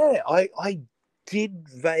 So yeah, I did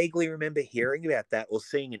vaguely remember hearing about that, or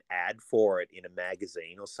seeing an ad for it in a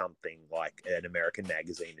magazine or something, like an American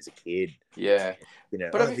magazine as a kid. Yeah, you know,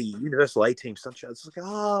 but I mean, the Universal A-Team stunt show. It's like,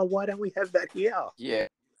 why don't we have that here? Yeah.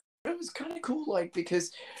 It was kind of cool, like,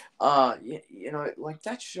 because, you know, like,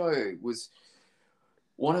 that show was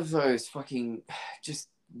one of those fucking, just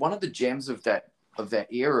one of the gems of that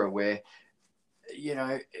era where, you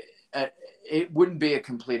know, it wouldn't be a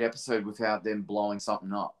complete episode without them blowing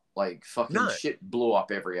something up. Like, fucking shit blew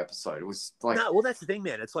up every episode. It was like, no, well, that's the thing,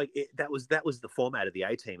 man. It's like that was the format of the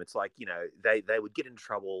A-Team. It's like, you know, they would get in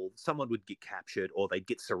trouble, someone would get captured, or they'd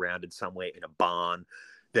get surrounded somewhere in a barn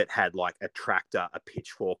that had like a tractor, a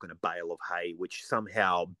pitchfork, and a bale of hay, which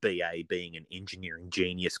somehow BA, being an engineering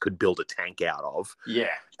genius, could build a tank out of.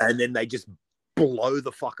 Yeah. And then they just blow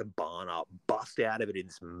the fucking barn up, bust out of it in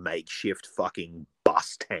this makeshift fucking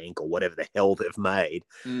bus tank or whatever the hell they've made,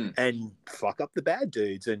 and fuck up the bad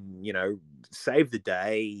dudes, and, you know, save the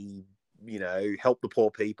day, you know, help the poor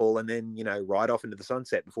people, and then, you know, ride off into the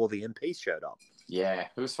sunset before the MPs showed up. Yeah,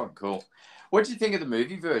 it was fucking cool. What did you think of the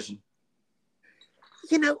movie version?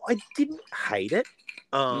 You know, I didn't hate it.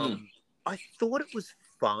 I thought it was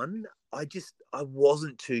fun. I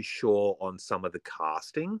wasn't too sure on some of the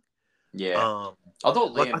casting. Yeah. I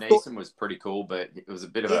thought Liam Neeson was pretty cool, but it was a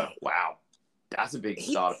bit of a, wow, that's a big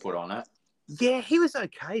star to put on it. Yeah, he was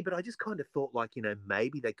okay, but I just kind of thought, like,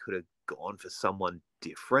 maybe they could have gone for someone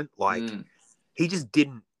different. Like, Mm, he just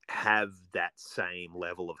didn't have that same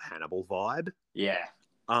level of Hannibal vibe. yeah.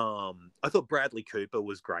 I thought Bradley Cooper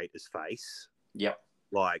was great as Face. Yep.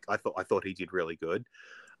 Like, I thought he did really good.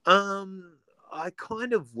 I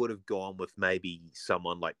kind of would have gone with maybe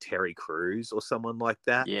someone like Terry Crews or someone like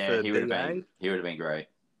that Yeah, for he would have BA. been. He would have been great.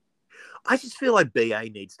 I just feel like BA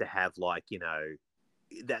needs to have, like,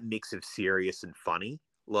 that mix of serious and funny,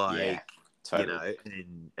 Yeah, like, totally.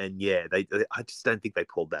 and yeah, I just don't think they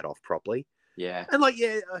pulled that off properly. Yeah, And like,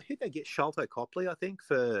 yeah, who'd they get? Sholto Copley, I think,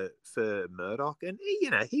 for Murdoch, and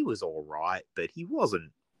he was all right, but he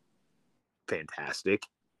wasn't fantastic.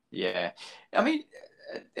 yeah. I mean,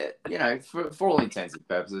 for all intents and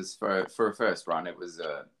purposes, for a first run, it was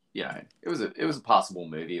it was a passable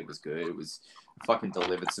movie. It was good. It was fucking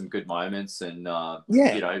delivered some good moments, and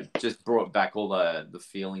Yeah. just brought back all the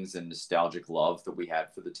feelings and nostalgic love that we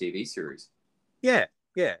had for the TV series. Yeah,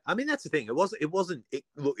 yeah. I mean, that's the thing. It wasn't.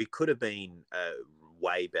 Look, it could have been a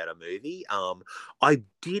way better movie. I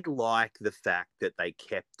did like the fact that they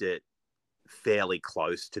kept it fairly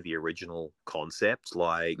close to the original concept,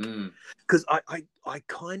 like, because I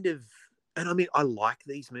kind of. And I mean, I like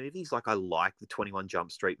these movies. Like, I like the 21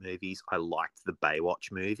 Jump Street movies. I liked the Baywatch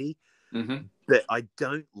movie. Mm-hmm. But I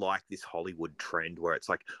don't like this Hollywood trend where it's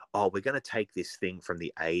like, oh, we're going to take this thing from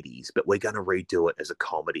the 80s, but we're going to redo it as a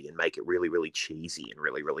comedy and make it really, really cheesy and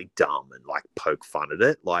really, really dumb and like poke fun at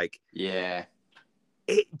it. Like, Yeah.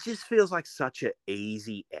 it just feels like such an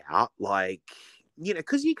easy out. Like,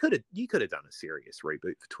 because you could have done a serious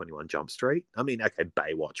reboot for 21 Jump Street. I mean, okay,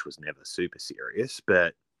 Baywatch was never super serious,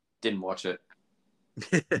 but Didn't watch it.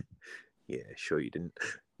 yeah, sure you didn't.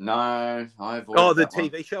 No, I avoided The that one.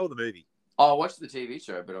 TV show or the movie? Oh, I watched the TV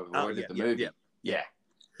show, but I avoided the movie. Yeah.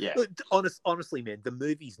 Look, honestly, man, the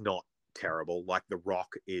movie's not terrible. Like, The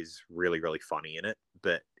Rock is really, really funny in it,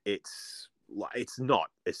 but it's not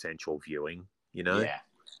essential viewing. Yeah.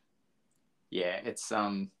 Yeah, it's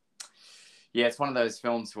it's one of those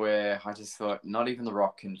films where I just thought not even The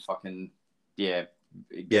Rock can fucking get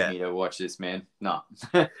me to watch this, man. No.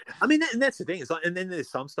 I mean, and that's the thing. It's like, and then there's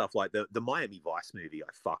some stuff like the Miami Vice movie. I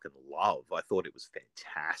fucking love. I thought it was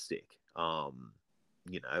fantastic. I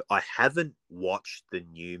haven't watched the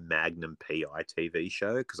new Magnum PI TV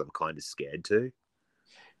show because I'm kind of scared to.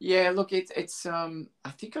 Yeah, look, it's I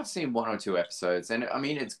think I've seen one or two episodes, and I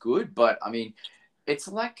mean it's good, but I mean it's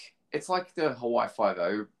like the Hawaii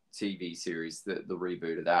Five-0 TV series, the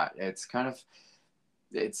reboot of that.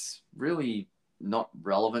 It's really not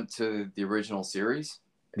relevant to the original series.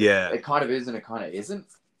 Yeah, it kind of is and it kind of isn't.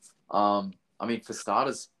 I mean, for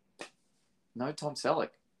starters, no Tom Selleck.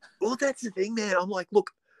 Well, that's the thing, man. I'm like,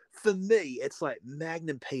 look, for me, it's like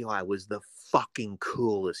Magnum PI was the fucking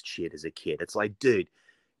coolest shit as a kid. It's like, dude,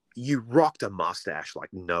 you rocked a mustache like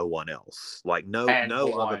no one else, like no Hawaiian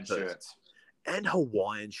other person. shirts. And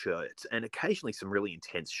Hawaiian shirts, and occasionally some really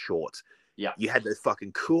intense shorts. Yeah. You had those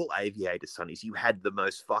fucking cool aviator sunnies. You had the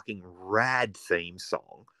most fucking rad theme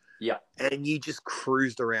song. Yeah. And you just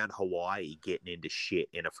cruised around Hawaii getting into shit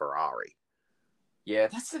in a Ferrari. Yeah,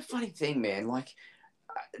 that's the funny thing, man. Like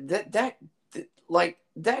that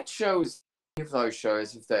shows of those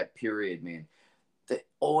shows of that period, man. They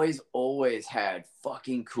always had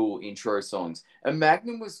fucking cool intro songs. And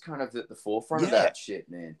Magnum was kind of at the forefront of that shit,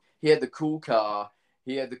 man. He had the cool car.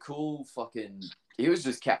 He had the cool fucking... He was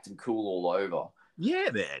just Captain Cool all over.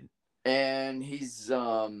 Yeah, man. And he's...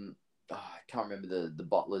 I can't remember the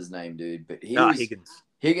butler's name, dude. But he was...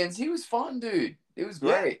 Higgins. He was fun, dude. It was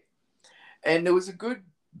great. Yeah. And there was a good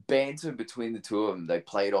banter between the two of them. They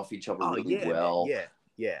played off each other really well. Man.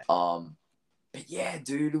 Yeah. But yeah,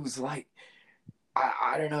 dude, it was like...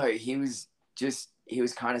 I don't know. He was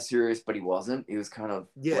kind of serious, but he wasn't. He was kind of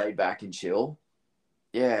laid back and chill.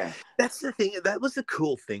 Yeah. That's the thing. That was the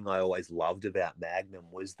cool thing I always loved about Magnum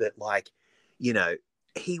was that, like,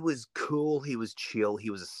 he was cool, he was chill, he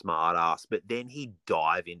was a smart ass, but then he'd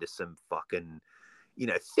dive into some fucking,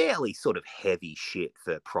 fairly sort of heavy shit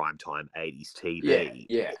for primetime 80s TV.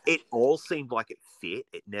 Yeah. It all seemed like it fit.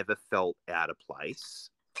 It never felt out of place.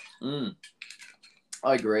 I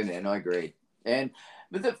agree, man. I agree.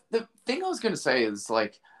 But the thing I was going to say is,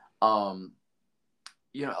 like, a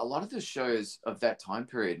lot of the shows of that time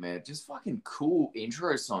period, man, just fucking cool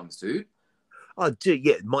intro songs, dude. Oh, dude,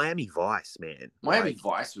 yeah, Miami Vice, man. Miami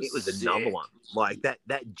Vice was... It was the number one. Like, that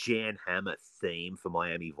Jan Hammer theme for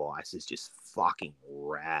Miami Vice is just fucking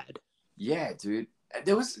rad. Yeah, dude.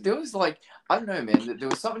 There was like, I don't know, man. There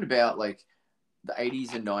was something about, like, the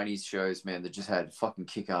 80s and 90s shows, man, that just had fucking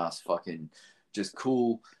kick-ass fucking just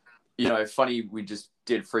cool you know, funny we just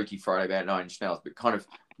did Freaky Friday about Nine Inch Nails, but kind of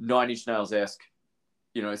Nine Inch Nails-esque,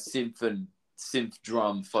 you know, synth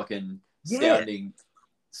drum fucking sounding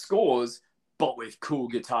scores, but with cool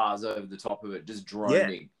guitars over the top of it, just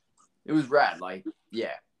droning. It was rad. Like,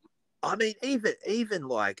 yeah. I mean, even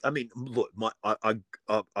like, I mean, look, I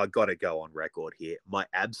got to go on record here. My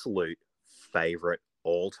absolute favorite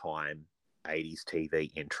all-time 80s TV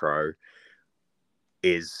intro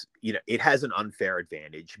is, you know, it has an unfair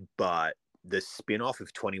advantage, but the spin-off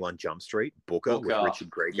of 21 Jump Street, Booker. With Richard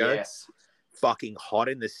Grieco, yes, fucking Hot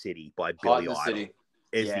in the City by Billy Idol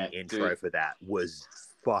is the intro for that. Was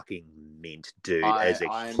fucking mint, dude. As a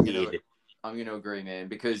kid, I'm gonna agree, man,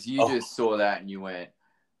 because you just saw that and you went,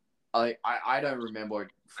 I don't remember what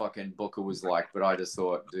fucking Booker was like, but I just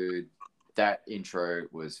thought, dude, that intro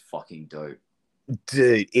was fucking dope.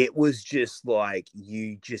 Dude, it was just like,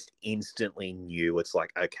 you just instantly knew, it's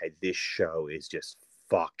like, okay, this show is just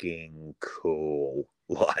fucking cool.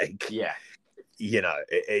 Like, yeah, you know,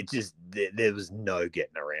 it just, there was no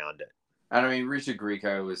getting around it. And I mean, Richard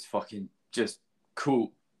Grieco was fucking just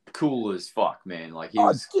cool as fuck, man. Like, he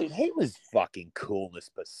was fucking coolness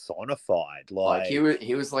personified. Like he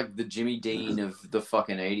was like the Jimmy Dean of the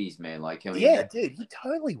fucking 80s, man. Like, I mean, yeah, dude, he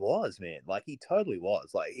totally was, man. Like, he totally was.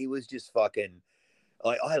 Like, he was just fucking,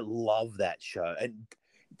 like, I love that show. And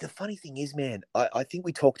the funny thing is, man, I think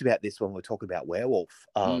we talked about this when we were talking about Werewolf,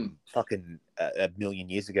 fucking a million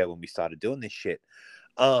years ago when we started doing this shit.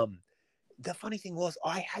 The funny thing was,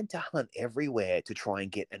 I had to hunt everywhere to try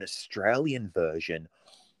and get an Australian version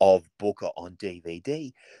of Booker on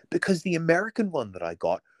DVD, because the American one that I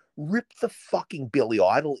got ripped the fucking Billy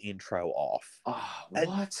Idol intro off. Oh,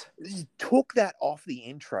 what? And took that off the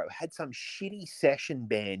intro, had some shitty session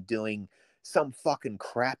band doing some fucking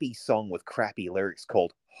crappy song with crappy lyrics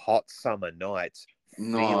called Hot Summer Nights,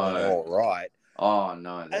 Feeling All Right. Oh,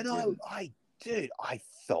 no. And I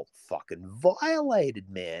felt fucking violated,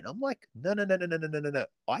 man. I'm like, no.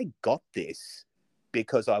 I got this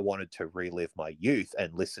because I wanted to relive my youth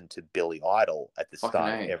and listen to Billy Idol at the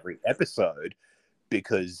start of every episode,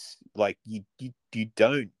 because, like, you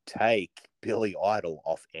don't take Billy Idol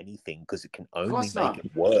off anything, because it can only make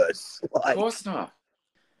it worse. Like, of course not.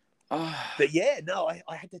 But yeah, no,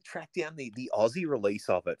 I had to track down the Aussie release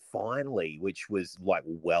of it finally, which was like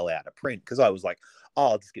well out of print, because I was like,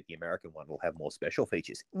 oh, I'll just get the American one. We'll have more special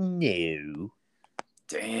features. No.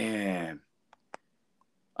 Damn.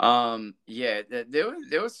 Yeah, there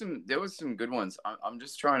was some good ones. I'm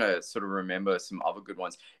just trying to sort of remember some other good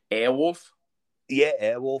ones. Airwolf. Yeah,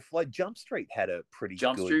 Airwolf. Like, Jump Street had a pretty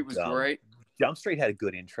Jump Street was great. Jump Street had a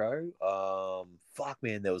good intro. Fuck,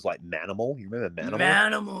 man, there was like Manimal. You remember Manimal?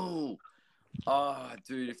 Manimal. Oh,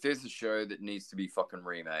 dude, if there's a show that needs to be fucking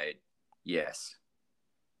remade, yes,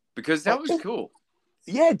 because that was cool.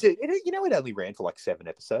 Yeah, dude. You know, it only ran for like 7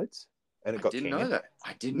 episodes, and it got canned.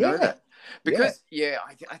 I didn't know that. Because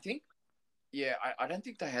I think I don't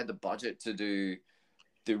think they had the budget to do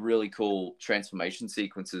the really cool transformation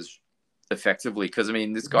sequences effectively, because I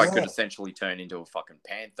mean, this guy could essentially turn into a fucking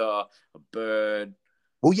panther, a bird.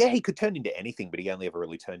 Well, yeah, he could turn into anything, but he only ever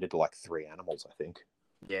really turned into like 3 animals, I think.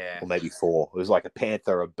 Yeah. Or maybe 4. It was like a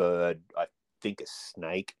panther, a bird, I think a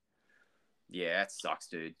snake. Yeah, that sucks,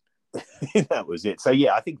 dude. That was it. So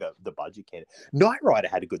yeah, I think the budget can. Knight Rider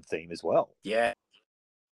had a good theme as well. Yeah.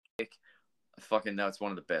 Fucking, that's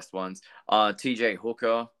one of the best ones. TJ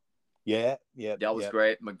Hooker. Yeah. That was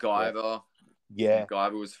great. MacGyver. Yeah.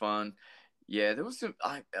 MacGyver was fun. Yeah, there was some.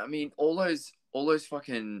 I mean, all those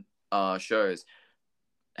fucking shows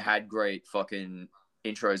had great fucking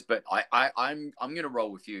intros. But I'm gonna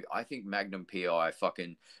roll with you. I think Magnum PI,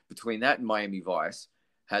 fucking, between that and Miami Vice,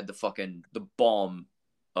 had the bomb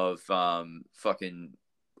of fucking.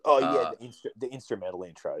 Oh yeah, the instrumental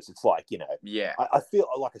intros. It's like, you know. Yeah. I feel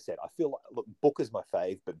like look, Booker's my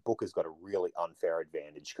fave, but Booker's got a really unfair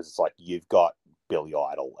advantage, because it's like, you've got Billy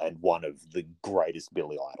Idol and one of the greatest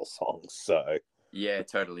Billy Idol songs. So yeah,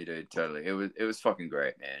 totally, dude, totally. It was fucking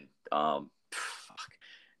great, man. Fuck.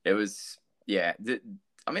 It was, yeah.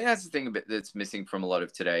 I mean, that's the thing that's missing from a lot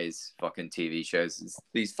of today's fucking TV shows, is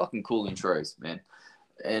these fucking cool intros, man.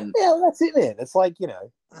 And yeah, well, that's it, man. It's like, you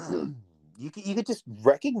know, you could just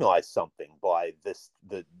recognize something by the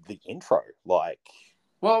intro, like.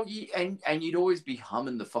 Well, and you'd always be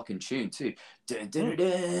humming the fucking tune too. Yeah,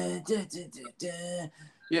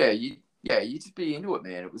 you'd just be into it,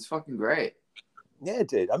 man. It was fucking great. Yeah,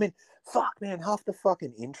 dude. I mean, fuck, man. Half the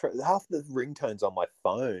ringtones on my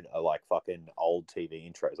phone are like fucking old TV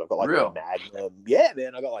intros. I've got like Magnum. Yeah,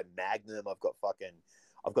 man. I got like Magnum. I've got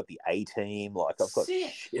the A-Team. Like, I've got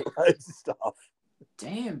shitloads of stuff.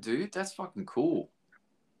 Damn, dude, that's fucking cool.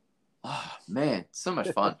 Oh, man, so much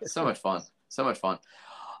fun. So much fun. So much fun.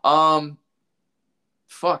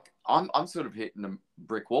 Fuck. I'm sort of hitting a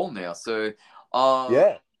brick wall now. So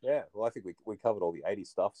Yeah. Well, I think we covered all the 80s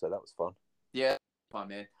stuff, so that was fun. yeah, fun,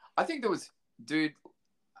 man. I think there was, dude.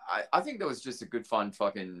 I think that was just a good fun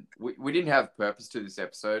fucking. We didn't have purpose to this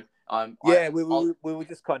episode. We were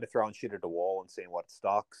just kind of throwing shit at the wall and seeing what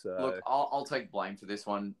stuck. So look, I'll take blame for this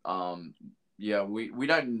one. Yeah, we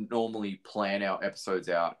don't normally plan our episodes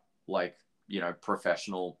out like, you know,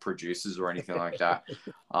 professional producers or anything like that.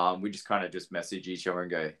 We just kind of just message each other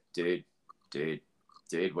and go, dude,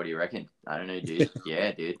 what do you reckon? I don't know, dude.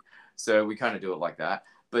 Yeah, dude. So we kind of do it like that.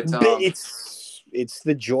 But it's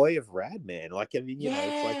the joy of rad, man. Like, I mean, you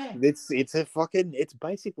know, it's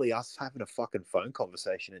basically us having a fucking phone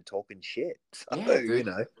conversation and talking shit. So, yeah, dude. you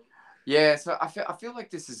know. Yeah, so I feel like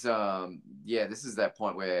this is this is that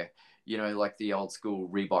point where, you know, like the old school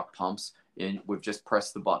Reebok pumps, and we've just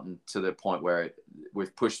pressed the button to the point where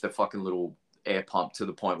we've pushed the fucking little air pump to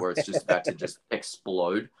the point where it's just about to just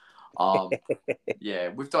explode. Yeah,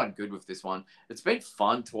 we've done good with this one. It's been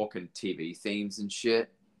fun talking TV themes and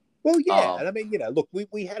shit. Well, yeah, and I mean, you know, look,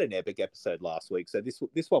 we had an epic episode last week, so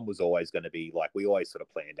this one was always going to be like, we always sort of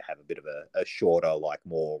planned to have a bit of a shorter, like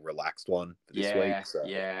more relaxed one for this week. So.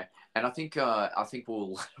 Yeah, and I think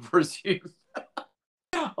we'll resume.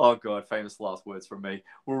 Oh god, famous last words from me.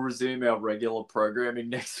 We'll resume our regular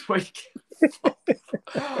programming next week.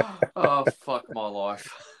 Oh fuck my life.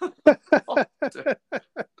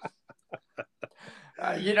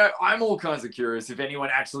 You know, I'm all kinds of curious if anyone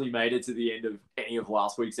actually made it to the end of any of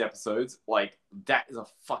last week's episodes. Like, that is a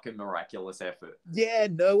fucking miraculous effort. Yeah,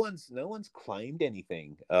 no one's claimed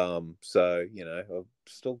anything. So, you know, I've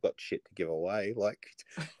still got shit to give away. Like,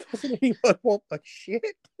 doesn't anyone want my shit?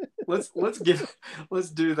 Let's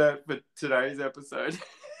do that for today's episode.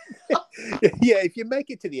 Yeah, if you make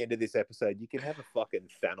it to the end of this episode, you can have a fucking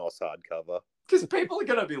Thanos hardcover. Because people are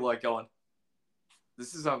gonna be like going,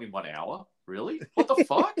 this is only 1 hour? Really? What the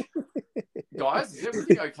fuck? Guys, is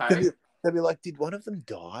everything okay? They'll be like, did one of them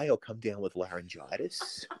die or come down with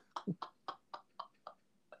laryngitis?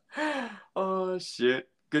 Oh shit.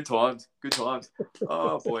 Good times.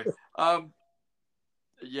 Oh boy.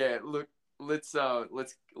 Yeah, look, let's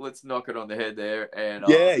knock it on the head there, and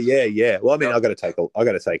yeah. Well, I mean, I got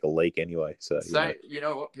to take a leak anyway. So you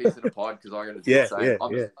know what, piece in a pod, because I got to do the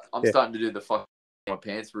same. I'm starting to do the fuck my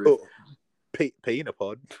pants roof. Oh, pee in a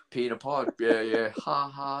pod. Pee in a pod. Yeah. Ha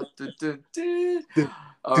ha.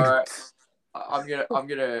 All right. I'm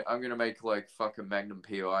gonna make like fucking Magnum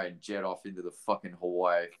PI and jet off into the fucking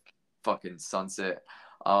Hawaii fucking sunset.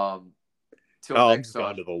 I'm just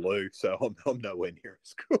going to the loo, so I'm nowhere near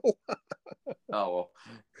school. Oh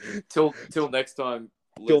well. Till next time.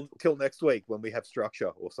 Till next week when we have structure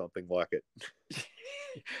or something like it.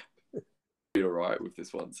 All right with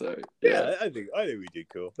this one, so yeah, I think we did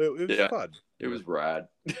cool. It was fun. It was rad.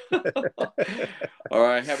 All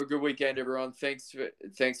right, have a good weekend, everyone. Thanks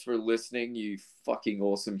for listening, you fucking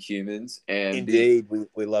awesome humans. And indeed,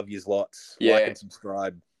 we love you lots. Yeah. Like and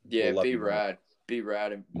subscribe. Yeah, be rad. Be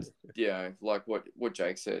rad, and like what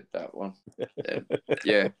Jake said, that one. And,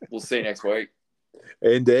 yeah, we'll see you next week.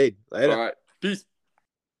 Indeed. Later. All right, peace.